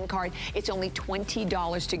the HSN card, it's only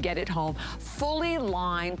 $20 to get it home. Fully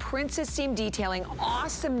lined, princess seam detailing,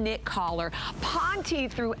 awesome knit collar,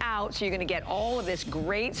 ponte throughout, so you're gonna get all of this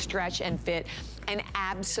great stretch and fit, and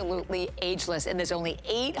absolutely ageless. And there's only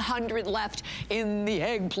 800 left in the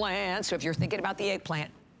eggplant, so if you're thinking about the eggplant,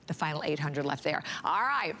 the final 800 left there. All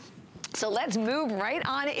right. So let's move right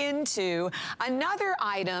on into another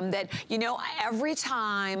item that, you know, every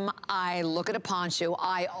time I look at a poncho,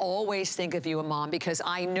 I always think of you, Iman, because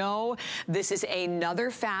I know this is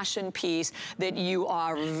another fashion piece that you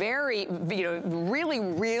are very, you know,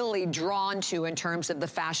 really drawn to in terms of the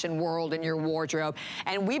fashion world and your wardrobe.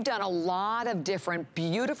 And we've done a lot of different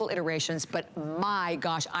beautiful iterations, but my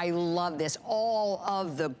gosh, I love this. All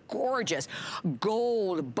of the gorgeous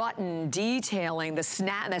gold button detailing, the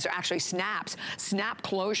that's actually snap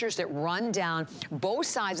closures that run down both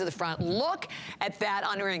sides of the front. Look at that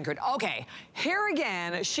under Ingrid. Okay, here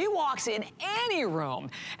again, she walks in any room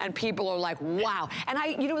and people are like, wow. And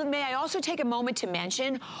you know, may I also take a moment to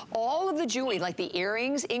mention all of the jewelry, like the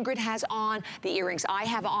earrings Ingrid has on, the earrings I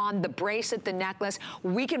have on, the bracelet, the necklace.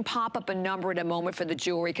 We can pop up a number in a moment for the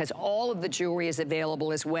jewelry because all of the jewelry is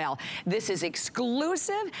available as well. This is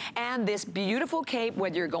exclusive, and this beautiful cape,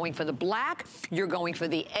 whether you're going for the black, you're going for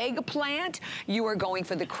the eggplant, you are going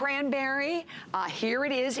for the cranberry. Here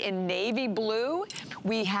it is in navy blue.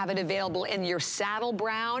 We have it available in your saddle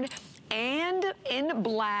brown and in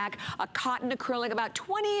black, a cotton acrylic, about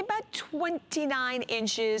 29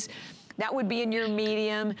 inches. That would be in your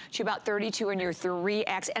medium to about 32 in your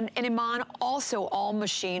 3X. And Iman, also all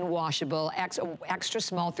machine washable, extra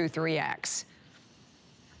small through 3X.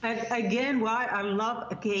 Again, why I love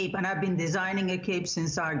a cape, and I've been designing a cape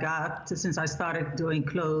since I started doing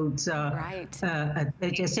clothes at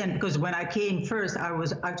HSN, because when I came first, I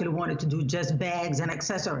was actually wanted to do just bags and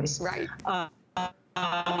accessories. Right. But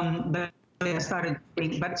I started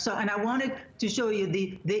doing, and I wanted to show you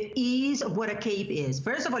the ease of what a cape is.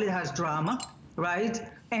 First of all, it has drama, right?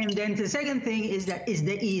 And then the second thing is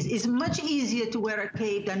the ease. It's much easier to wear a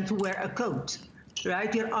cape than to wear a coat,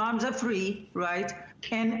 right? Your arms are free, right?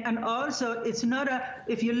 And also, it's not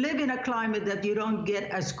if you live in a climate that you don't get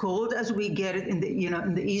as cold as we get it in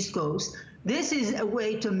the East Coast, this is a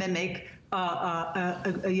way to mimic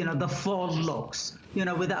the fall looks,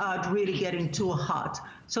 without really getting too hot.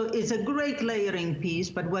 So it's a great layering piece,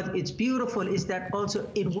 but what it's beautiful is that also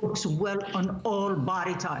it works well on all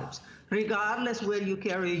body types, regardless where you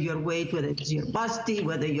carry your weight, whether it's your busty,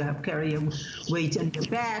 whether you carry your weight in your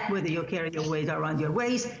back, whether you carry your weight around your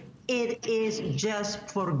waist. It is just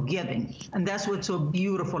forgiving, and that's what's so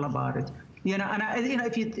beautiful about it. And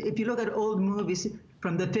if you look at old movies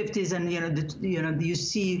from the 50s, and you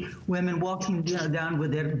see women walking down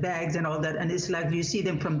with their bags and all that, and it's like you see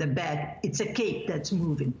them from the back. It's a cape that's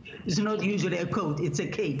moving. It's not usually a coat. It's a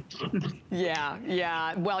cape.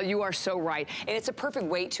 Yeah. Well, you are so right, and it's a perfect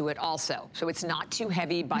weight to it also. So it's not too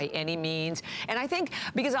heavy by any means. And I think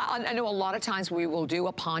because I know a lot of times we will do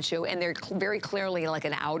a poncho, and they're very clearly like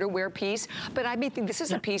an outerwear piece. But I think this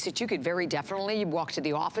is a piece that you could very definitely, you walk to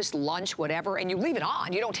the office, lunch, whatever, and you leave it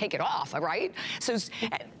on. You don't take it off, right? So.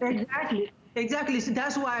 Exactly. So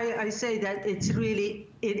that's why I say that it's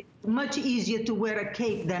much easier to wear a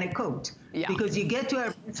cape than a coat. Yeah. Because you get to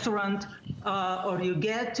a restaurant or you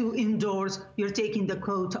get to indoors, you're taking the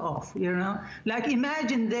coat off, Like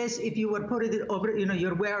imagine this, if you were putting it over,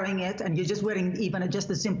 you're wearing it and you're just wearing even just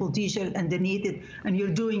a simple t-shirt underneath it, and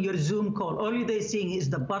you're doing your Zoom call. All you're seeing is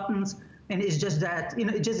the buttons, and it's just that,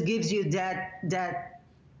 it just gives you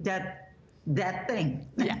that thing.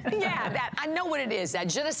 Yeah, that I know what it is, that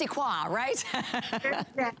je ne sais quoi, right?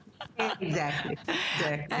 Exactly.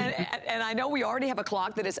 And I know we already have a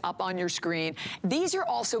clock that is up on your screen. These are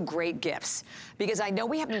also great gifts because I know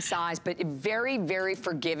we have them sized, but very, very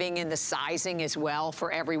forgiving in the sizing as well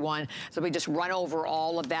for everyone. So we just run over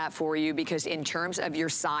all of that for you because in terms of your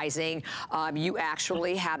sizing, you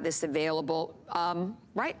actually have this available,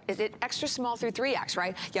 right? Is it extra small through 3X,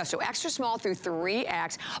 right? Yeah, so extra small through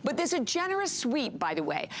 3X, but there's a generous sweep, by the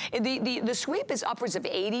way. The sweep is upwards of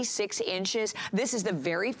 86 inches. This is the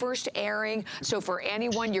very first airing, so for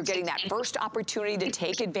anyone, you're getting that first opportunity to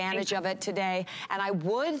take advantage of it today, and I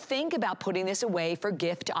would think about putting this away for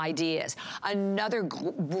gift ideas. Another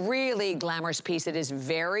really glamorous piece that is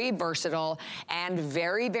very versatile and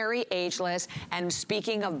very, very ageless, and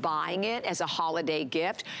speaking of buying it as a holiday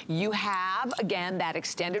gift, you have, again, that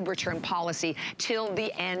extended return policy till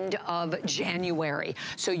the end of January.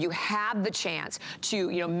 So you have the chance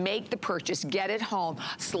to, make the purchase, get it home,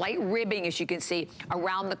 slight ribbing, as you can see,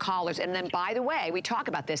 around the collars. And then, by the way, we talk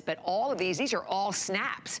about this, but all of these are all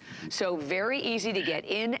snaps. So very easy to get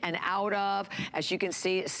in and out of. As you can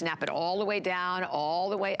see, snap it all the way down, all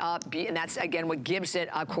the way up. And that's, again, what gives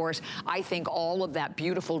it, of course, I think, all of that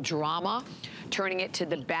beautiful drama. Turning it to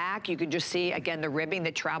the back, you can just see, again, the ribbing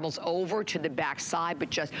that travels over to the back side, but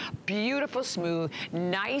just beautiful, smooth,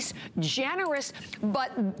 nice, generous.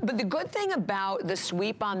 But the good thing about the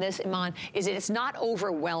sweep on this, Iman, is that it's not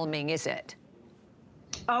overwhelming, is it?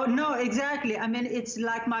 Oh, no, exactly. I mean, it's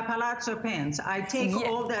like my palazzo pants. I take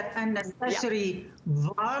all that unnecessary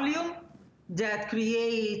volume that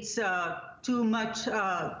creates too much,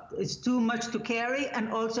 it's too much to carry,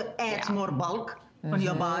 and also adds more bulk on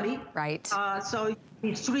your body. Right. So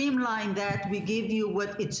we streamline that. We give you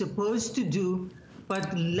what it's supposed to do,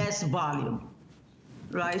 but less volume.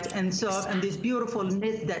 Right. And so, and this beautiful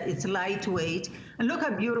knit that it's lightweight. And look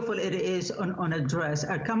how beautiful it is on a dress.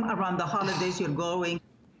 I come around the holidays, you're going,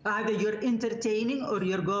 either you're entertaining or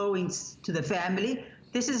you're going to the family.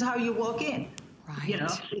 This is how you walk in. Right. You know,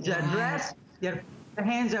 it's a dress, your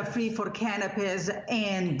hands are free for canapes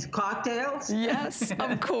and cocktails. Yes,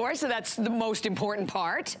 of course. So that's the most important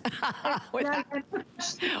part.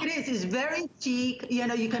 It's very chic. You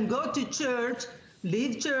know, you can go to church,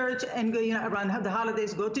 leave church and go, you know, around the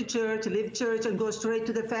holidays, go to church, leave church and go straight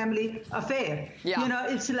to the family affair. Yeah. You know,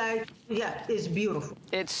 it's like, yeah, it's beautiful.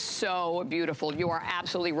 It's so beautiful. You are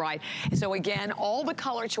absolutely right. So again, all the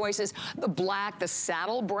color choices, the black, the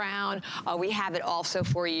saddle brown, we have it also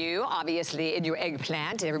for you, obviously in your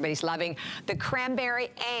eggplant, everybody's loving the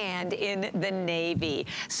cranberry, and in the navy.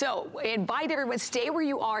 So invite everyone, stay where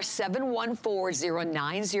you are,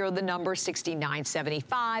 714-090, the number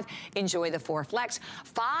 6975. Enjoy the 4 Flex,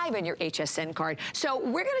 5 on your HSN card. So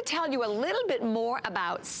we're gonna tell you a little bit more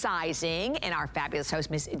about sizing, and our fabulous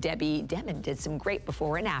host, Miss Debbie Demon, did some great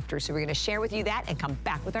before and after. So we're gonna share with you that and come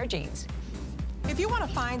back with our jeans. If you want to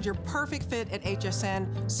find your perfect fit at HSN,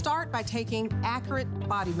 start by taking accurate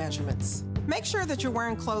body measurements. Make sure that you're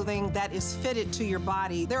wearing clothing that is fitted to your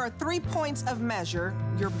body. There are 3 points of measure: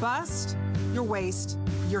 your bust, your waist,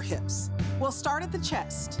 your hips. We'll start at the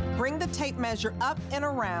chest. Bring the tape measure up and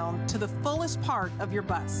around to the fullest part of your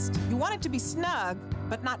bust. You want it to be snug,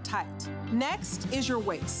 but not tight. Next is your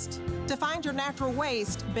waist. To find your natural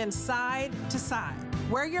waist, bend side to side.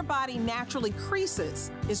 Where your body naturally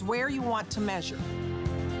creases is where you want to measure.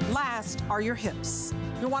 Last are your hips.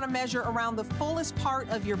 You want to measure around the fullest part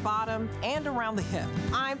of your bottom and around the hip.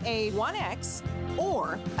 I'm a 1X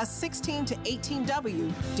or a 16 to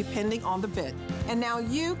 18W, depending on the fit. And now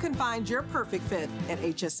you can find your perfect fit at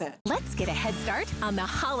HSN. Let's get a head start on the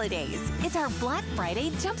holidays. It's our Black Friday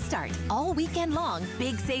Jumpstart. All weekend long,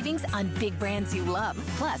 big savings on big brands you love.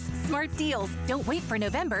 Plus, smart deals. Don't wait for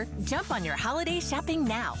November. Jump on your holiday shopping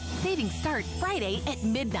now. Savings start Friday at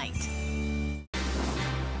midnight.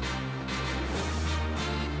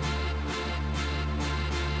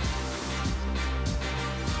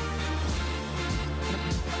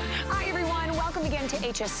 Again to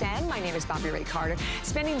HSN. My name is Bobby Ray Carter.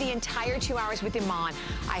 Spending the entire 2 hours with Iman,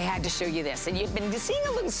 I had to show you this. And you've been seeing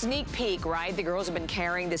a little sneak peek, right? The girls have been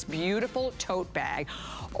carrying this beautiful tote bag.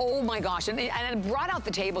 Oh my gosh, and I brought out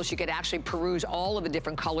the tables. You could actually peruse all of the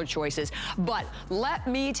different color choices. But let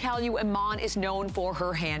me tell you, Iman is known for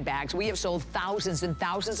her handbags. We have sold thousands and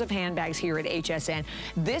thousands of handbags here at HSN.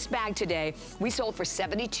 This bag today, we sold for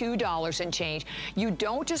 $72 and change. You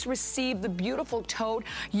don't just receive the beautiful tote,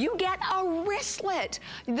 you get a wristlet.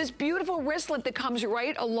 This beautiful wristlet that comes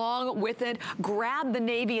right along with it. Grab the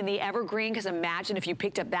navy and the evergreen, because imagine if you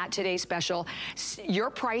picked up that today's special. Your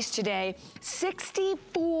price today,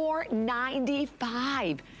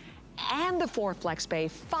 $64.95. And the 4 Flex Pay,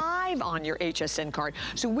 5 on your HSN card.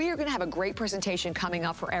 So we are gonna have a great presentation coming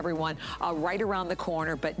up for everyone right around the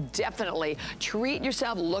corner, but definitely treat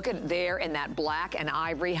yourself. Look at there in that black and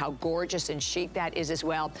ivory, how gorgeous and chic that is as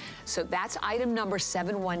well. So that's item number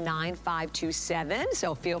 719527.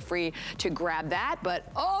 So feel free to grab that.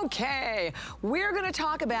 But okay, we're gonna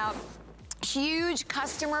talk about huge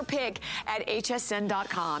customer pick at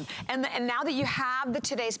hsn.com. And now that you have the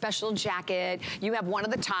Today Special jacket, you have one of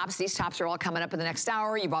the tops. These tops are all coming up in the next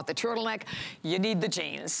hour. You bought the turtleneck, you need the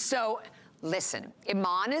jeans. So listen,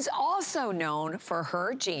 Iman is also known for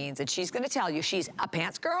her jeans, and she's gonna tell you she's a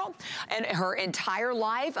pants girl, and her entire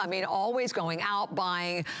life, I mean, always going out,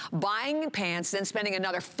 buying pants, then spending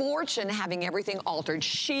another fortune having everything altered.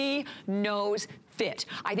 She knows fit.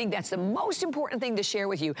 I think that's the most important thing to share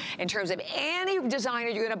with you in terms of any designer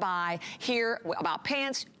you're gonna buy here about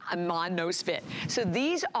pants. Iman knows fit. So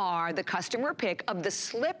these are the customer pick of the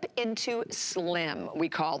slip into slim, we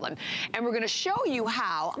call them. And we're gonna show you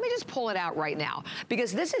how, let me just pull it out right now,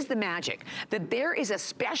 because this is the magic, that there is a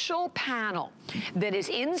special panel that is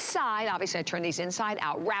inside, obviously I turn these inside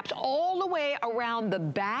out, wrapped all the way around the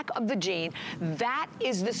back of the jean. That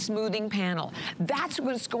is the smoothing panel. That's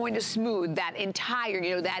what's going to smooth that entire,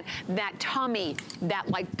 you know, that tummy, that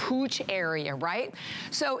like pooch area, right?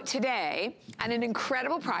 So today, at an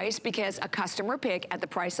incredible price, because a customer pick at the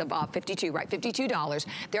price of $52,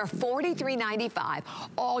 they're $43.95.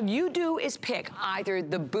 All you do is pick either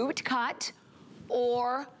the boot cut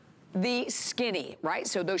or the skinny, right?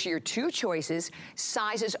 So those are your two choices.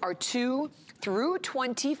 Sizes are 2 through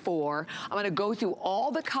 24. I'm gonna go through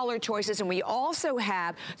all the color choices, and we also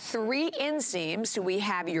have 3 inseams. So we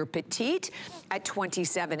have your petite at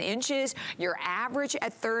 27 inches, your average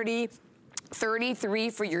at 30, 33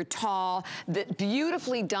 for your tall,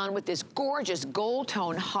 beautifully done with this gorgeous gold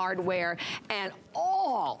tone hardware, and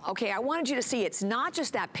all, okay, I wanted you to see it's not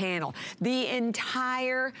just that panel. The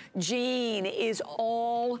entire jean is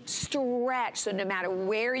all stretch, so no matter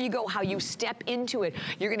where you go, how you step into it,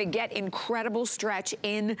 you're gonna get incredible stretch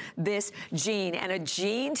in this jean. And a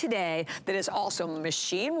jean today that is also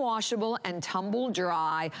machine washable and tumble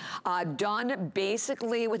dry, done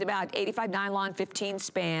basically with about 85 nylon, 15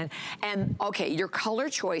 span. And okay, your color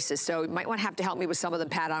choices, so you might want to have to help me with some of them,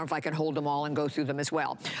 Pat. I don't know if I can hold them all and go through them as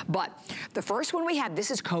well. But the first one we have, this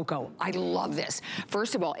is cocoa. I love this.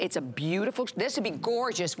 First of all, it's a beautiful, this would be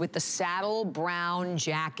gorgeous with the saddle brown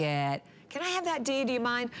jacket. Can I have that, Dee? Do you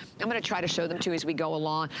mind? I'm gonna try to show them to you as we go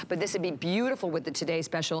along, but this would be beautiful with the Today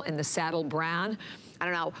Special in the saddle brown. I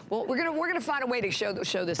don't know. Well, we're gonna find a way to show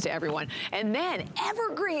this to everyone. And then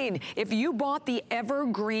evergreen. If you bought the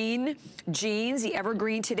evergreen jeans, the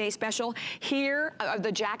evergreen Today Special, here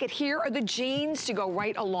the jacket, here are the jeans to go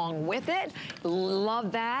right along with it.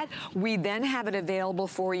 Love that. We then have it available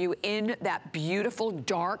for you in that beautiful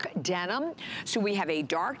dark denim. So we have a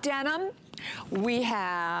dark denim. We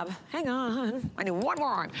have, hang on, I need one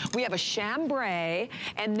more. We have a chambray,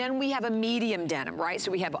 and then we have a medium denim, right? So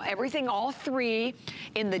we have everything, all 3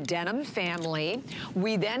 in the denim family.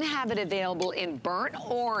 We then have it available in burnt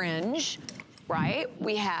orange, right?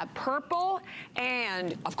 We have purple,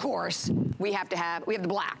 and of course, we have the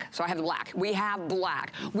black. So I have the black. We have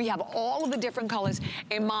black. We have all of the different colors.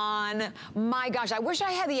 Iman, my gosh, I wish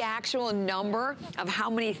I had the actual number of how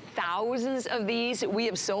many thousands of these we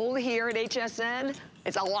have sold here at HSN.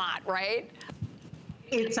 It's a lot, right?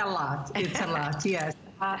 It's a lot. It's a lot, yes.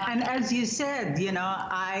 And as you said, you know,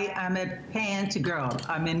 I am a pants girl.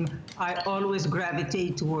 I mean, I always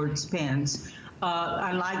gravitate towards pants.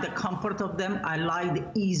 I like the comfort of them. I like the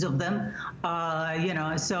ease of them, you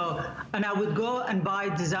know, so, and I would go and buy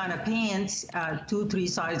designer pants 2-3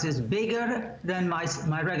 sizes bigger than my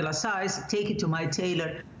regular size, take it to my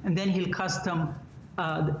tailor, and then he'll custom,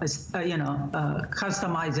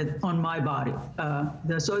 customize it on my body.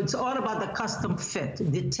 So it's all about the custom fit,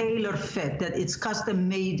 the tailor fit, that it's custom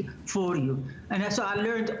made for you. And so I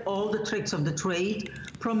learned all the tricks of the trade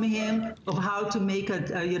from him, of how to make a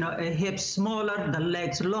hip smaller, the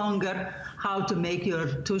legs longer, how to make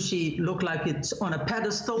your tushy look like it's on a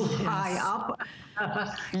pedestal, yes, high up.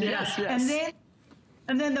 Yes, yes.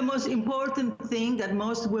 And then the most important thing that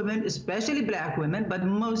most women, especially black women, but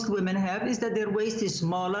most women have, is that their waist is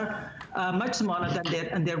smaller, much smaller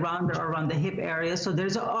than they're rounder around the hip area. So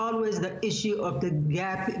there's always the issue of the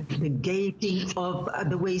gap, the gaping of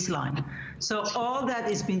the waistline. So all that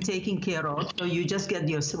has been taken care of. So you just get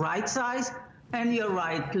your right size and your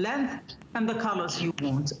right length and the colors you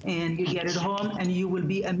want. And you get it home and you will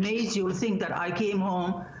be amazed. You'll think that I came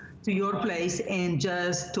home to your place and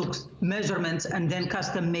just took measurements and then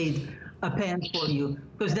custom made a pant for you.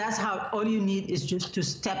 Because that's how, all you need is just to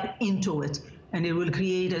step into it, and it will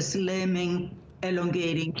create a slimming,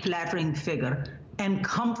 elongating, flattering figure. And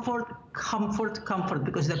comfort,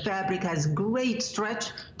 because the fabric has great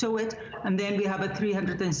stretch to it. And then we have a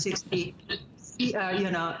 360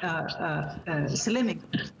 slimming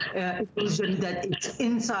illusion that it's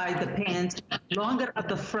inside the pants, longer at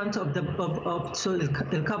the front of so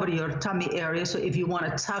it'll cover your tummy area. So if you want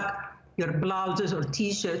to tuck your blouses or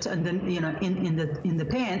t-shirts and then in the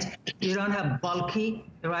pants, you don't have bulky,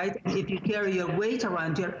 right? If you carry your weight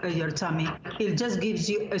around your tummy, it just gives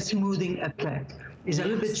you a smoothing effect. It's a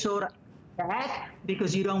little bit shorter back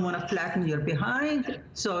because you don't want to flatten your behind,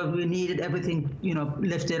 so we needed everything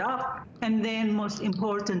lifted up. And then most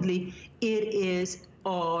importantly, it is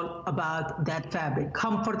all about that fabric.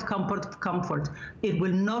 Comfort, comfort, comfort. It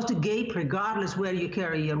will not gape regardless where you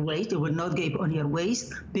carry your waist. It will not gape on your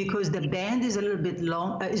waist because the band is a little bit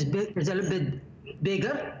long, is a little bit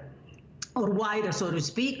bigger or wider, so to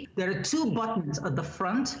speak. There are 2 buttons at the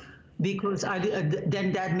front because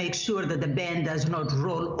then that makes sure that the band does not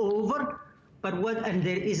roll over. And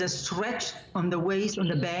there is a stretch on the waist, on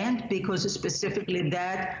the band, because specifically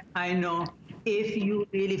that I know if you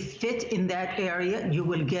really fit in that area, you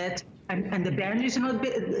will get, and the band is not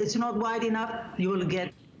big, it's not wide enough, you will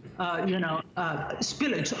get,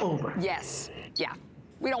 spillage over. Yes, yeah,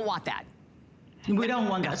 we don't want that. We don't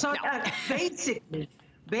want that. So No.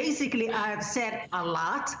 basically, I have said a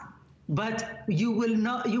lot, but you will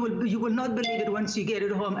not believe it once you get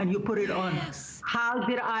it home and you put it on. Yes. How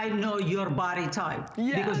did I know your body type?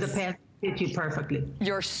 Yes. Because the pants fit you perfectly.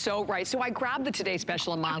 You're so right. So I grabbed the Today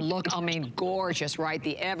Special Iman. Look, I mean, gorgeous, right?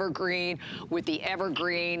 The evergreen with the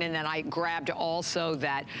evergreen, and then I grabbed also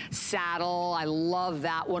that saddle. I love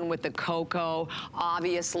that one with the cocoa.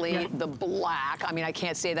 Obviously, the black. I mean, I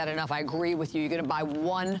can't say that enough. I agree with you. You're gonna buy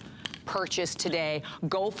one purchase today,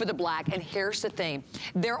 go for the black. And here's the thing,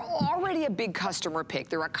 they're already a big customer pick.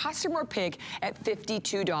 They're a customer pick at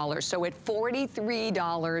 $52. So at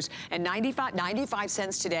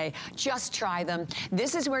 $43.95 today, just try them.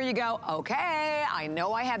 This is where you go, okay, I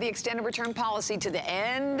know I have the extended return policy to the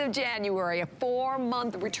end of January, a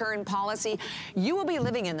 4-month return policy. You will be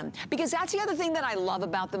living in them. Because that's the other thing that I love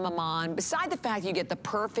about them, Iman. Beside the fact you get the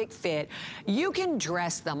perfect fit, you can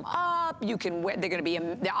dress them up, you can wear, they're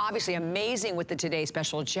obviously amazing with the Today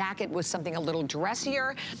Special jacket with something a little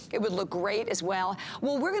dressier. It would look great as well.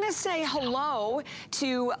 Well, we're gonna say hello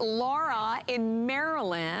to Laura in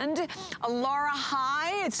Maryland. Laura,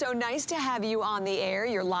 hi, it's so nice to have you on the air.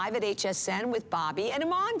 You're live at HSN with Bobby and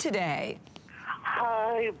Iman today.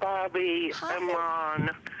 Hi, Bobby. Hi. Iman,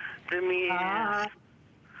 the Muse.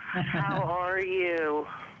 How are you?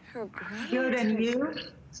 Good, and you?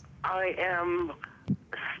 I am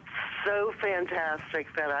so fantastic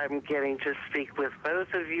that I'm getting to speak with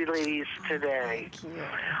both of you ladies today. Thank you.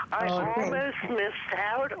 I almost missed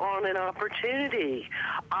out on an opportunity.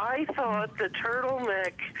 I thought the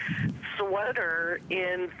turtleneck sweater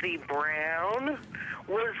in the brown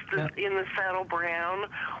was in the saddle brown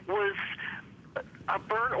was a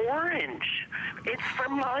burnt orange. It's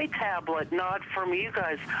from my tablet, not from you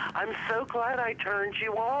guys. I'm so glad I turned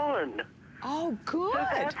you on. Oh, good. So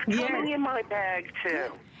that's coming in my bag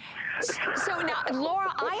too. So now,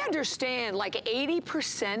 Laura, I understand like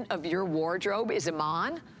 80% of your wardrobe is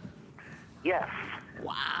Iman? Yes.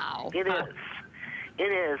 Wow. It is.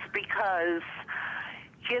 It is because,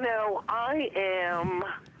 you know, I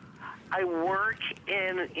work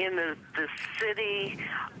in the city,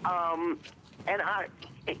 and I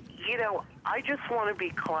just want to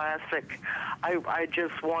be classic. I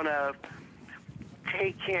just want to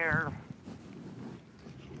take care.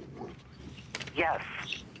 Yes.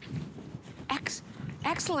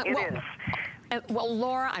 Excellent. It is. Well,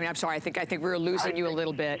 Laura, I mean, I'm sorry. I think we were losing you a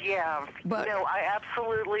little bit. Yeah. But no, I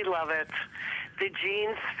absolutely love it. The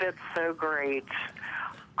jeans fit so great.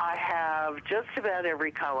 I have just about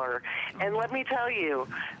every color. And let me tell you,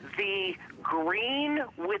 the green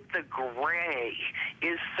with the gray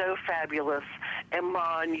is so fabulous.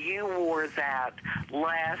 Iman, you wore that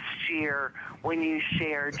last year when you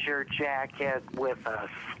shared your jacket with us.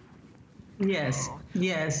 Yes,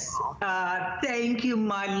 yes. Thank you,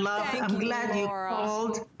 my love. I'm glad you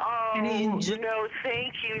called. Oh, no,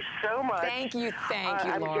 thank you so much. Thank you, Laura.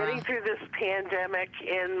 I'm getting through this pandemic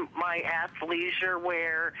in my athleisure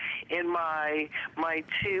wear, in my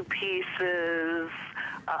 2 pieces.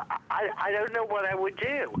 I don't know what I would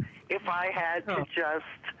do if I had to just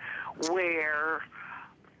wear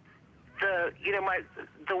the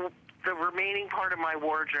remaining part of my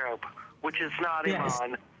wardrobe, which is not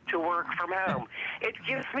Iman, to work from home. It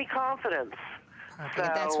gives me confidence. So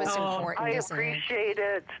that's what's important, I appreciate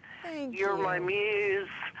it. You're my muse.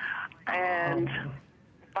 And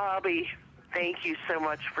Bobby, thank you so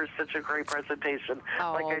much for such a great presentation.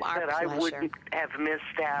 Like I said, I wouldn't have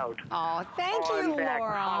missed out. Oh, thank you, that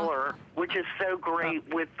Laura. color, which is so great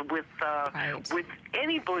with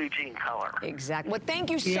any blue jean color. Exactly. Well, thank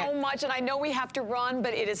you so much. And I know we have to run,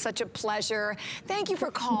 but it is such a pleasure. Thank you for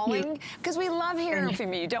calling, because we love hearing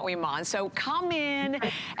from you, don't we, Iman? So come in.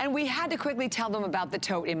 And we had to quickly tell them about the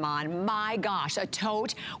tote, Iman. My gosh, a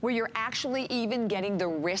tote where you're actually even getting the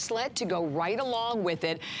wristlet to go right along with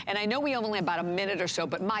it. And I know we only have about a minute or so,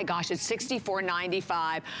 but my gosh, it's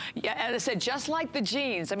 $64.95. Yeah, as I said, just like the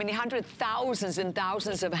jeans, I mean, hundreds, thousands and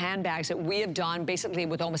thousands of handbags that we have done, basically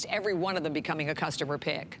with almost every one of them becoming a customer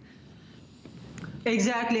pick.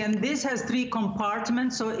 Exactly, and this has 3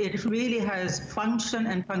 compartments, so it really has function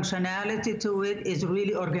and functionality to it. It's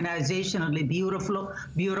really organizationally beautiful.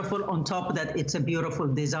 On top of that, it's a beautiful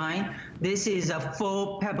design. This is a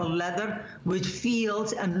faux pebble leather, which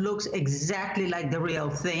feels and looks exactly like the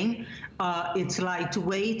real thing. It's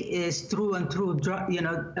lightweight, is through and through,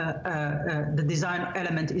 the design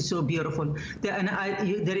element is so beautiful.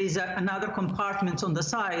 There is another compartment on the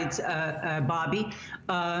sides, Bobby,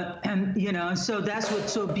 and so that's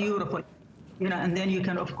what's so beautiful, and then you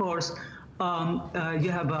can, of course,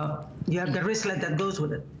 you have the wristlet that goes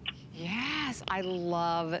with it. Yes, I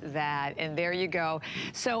love that. And there you go.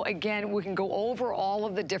 So again, we can go over all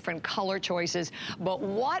of the different color choices, but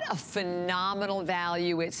what a phenomenal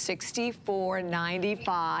value. It's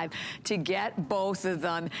 $64.95 to get both of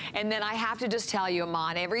them. And then I have to just tell you,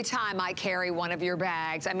 Iman, every time I carry one of your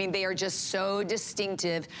bags, I mean, they are just so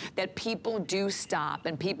distinctive that people do stop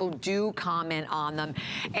and people do comment on them.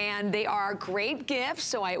 And they are great gifts,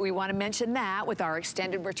 so we want to mention that with our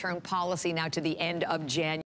extended return policy now to the end of January.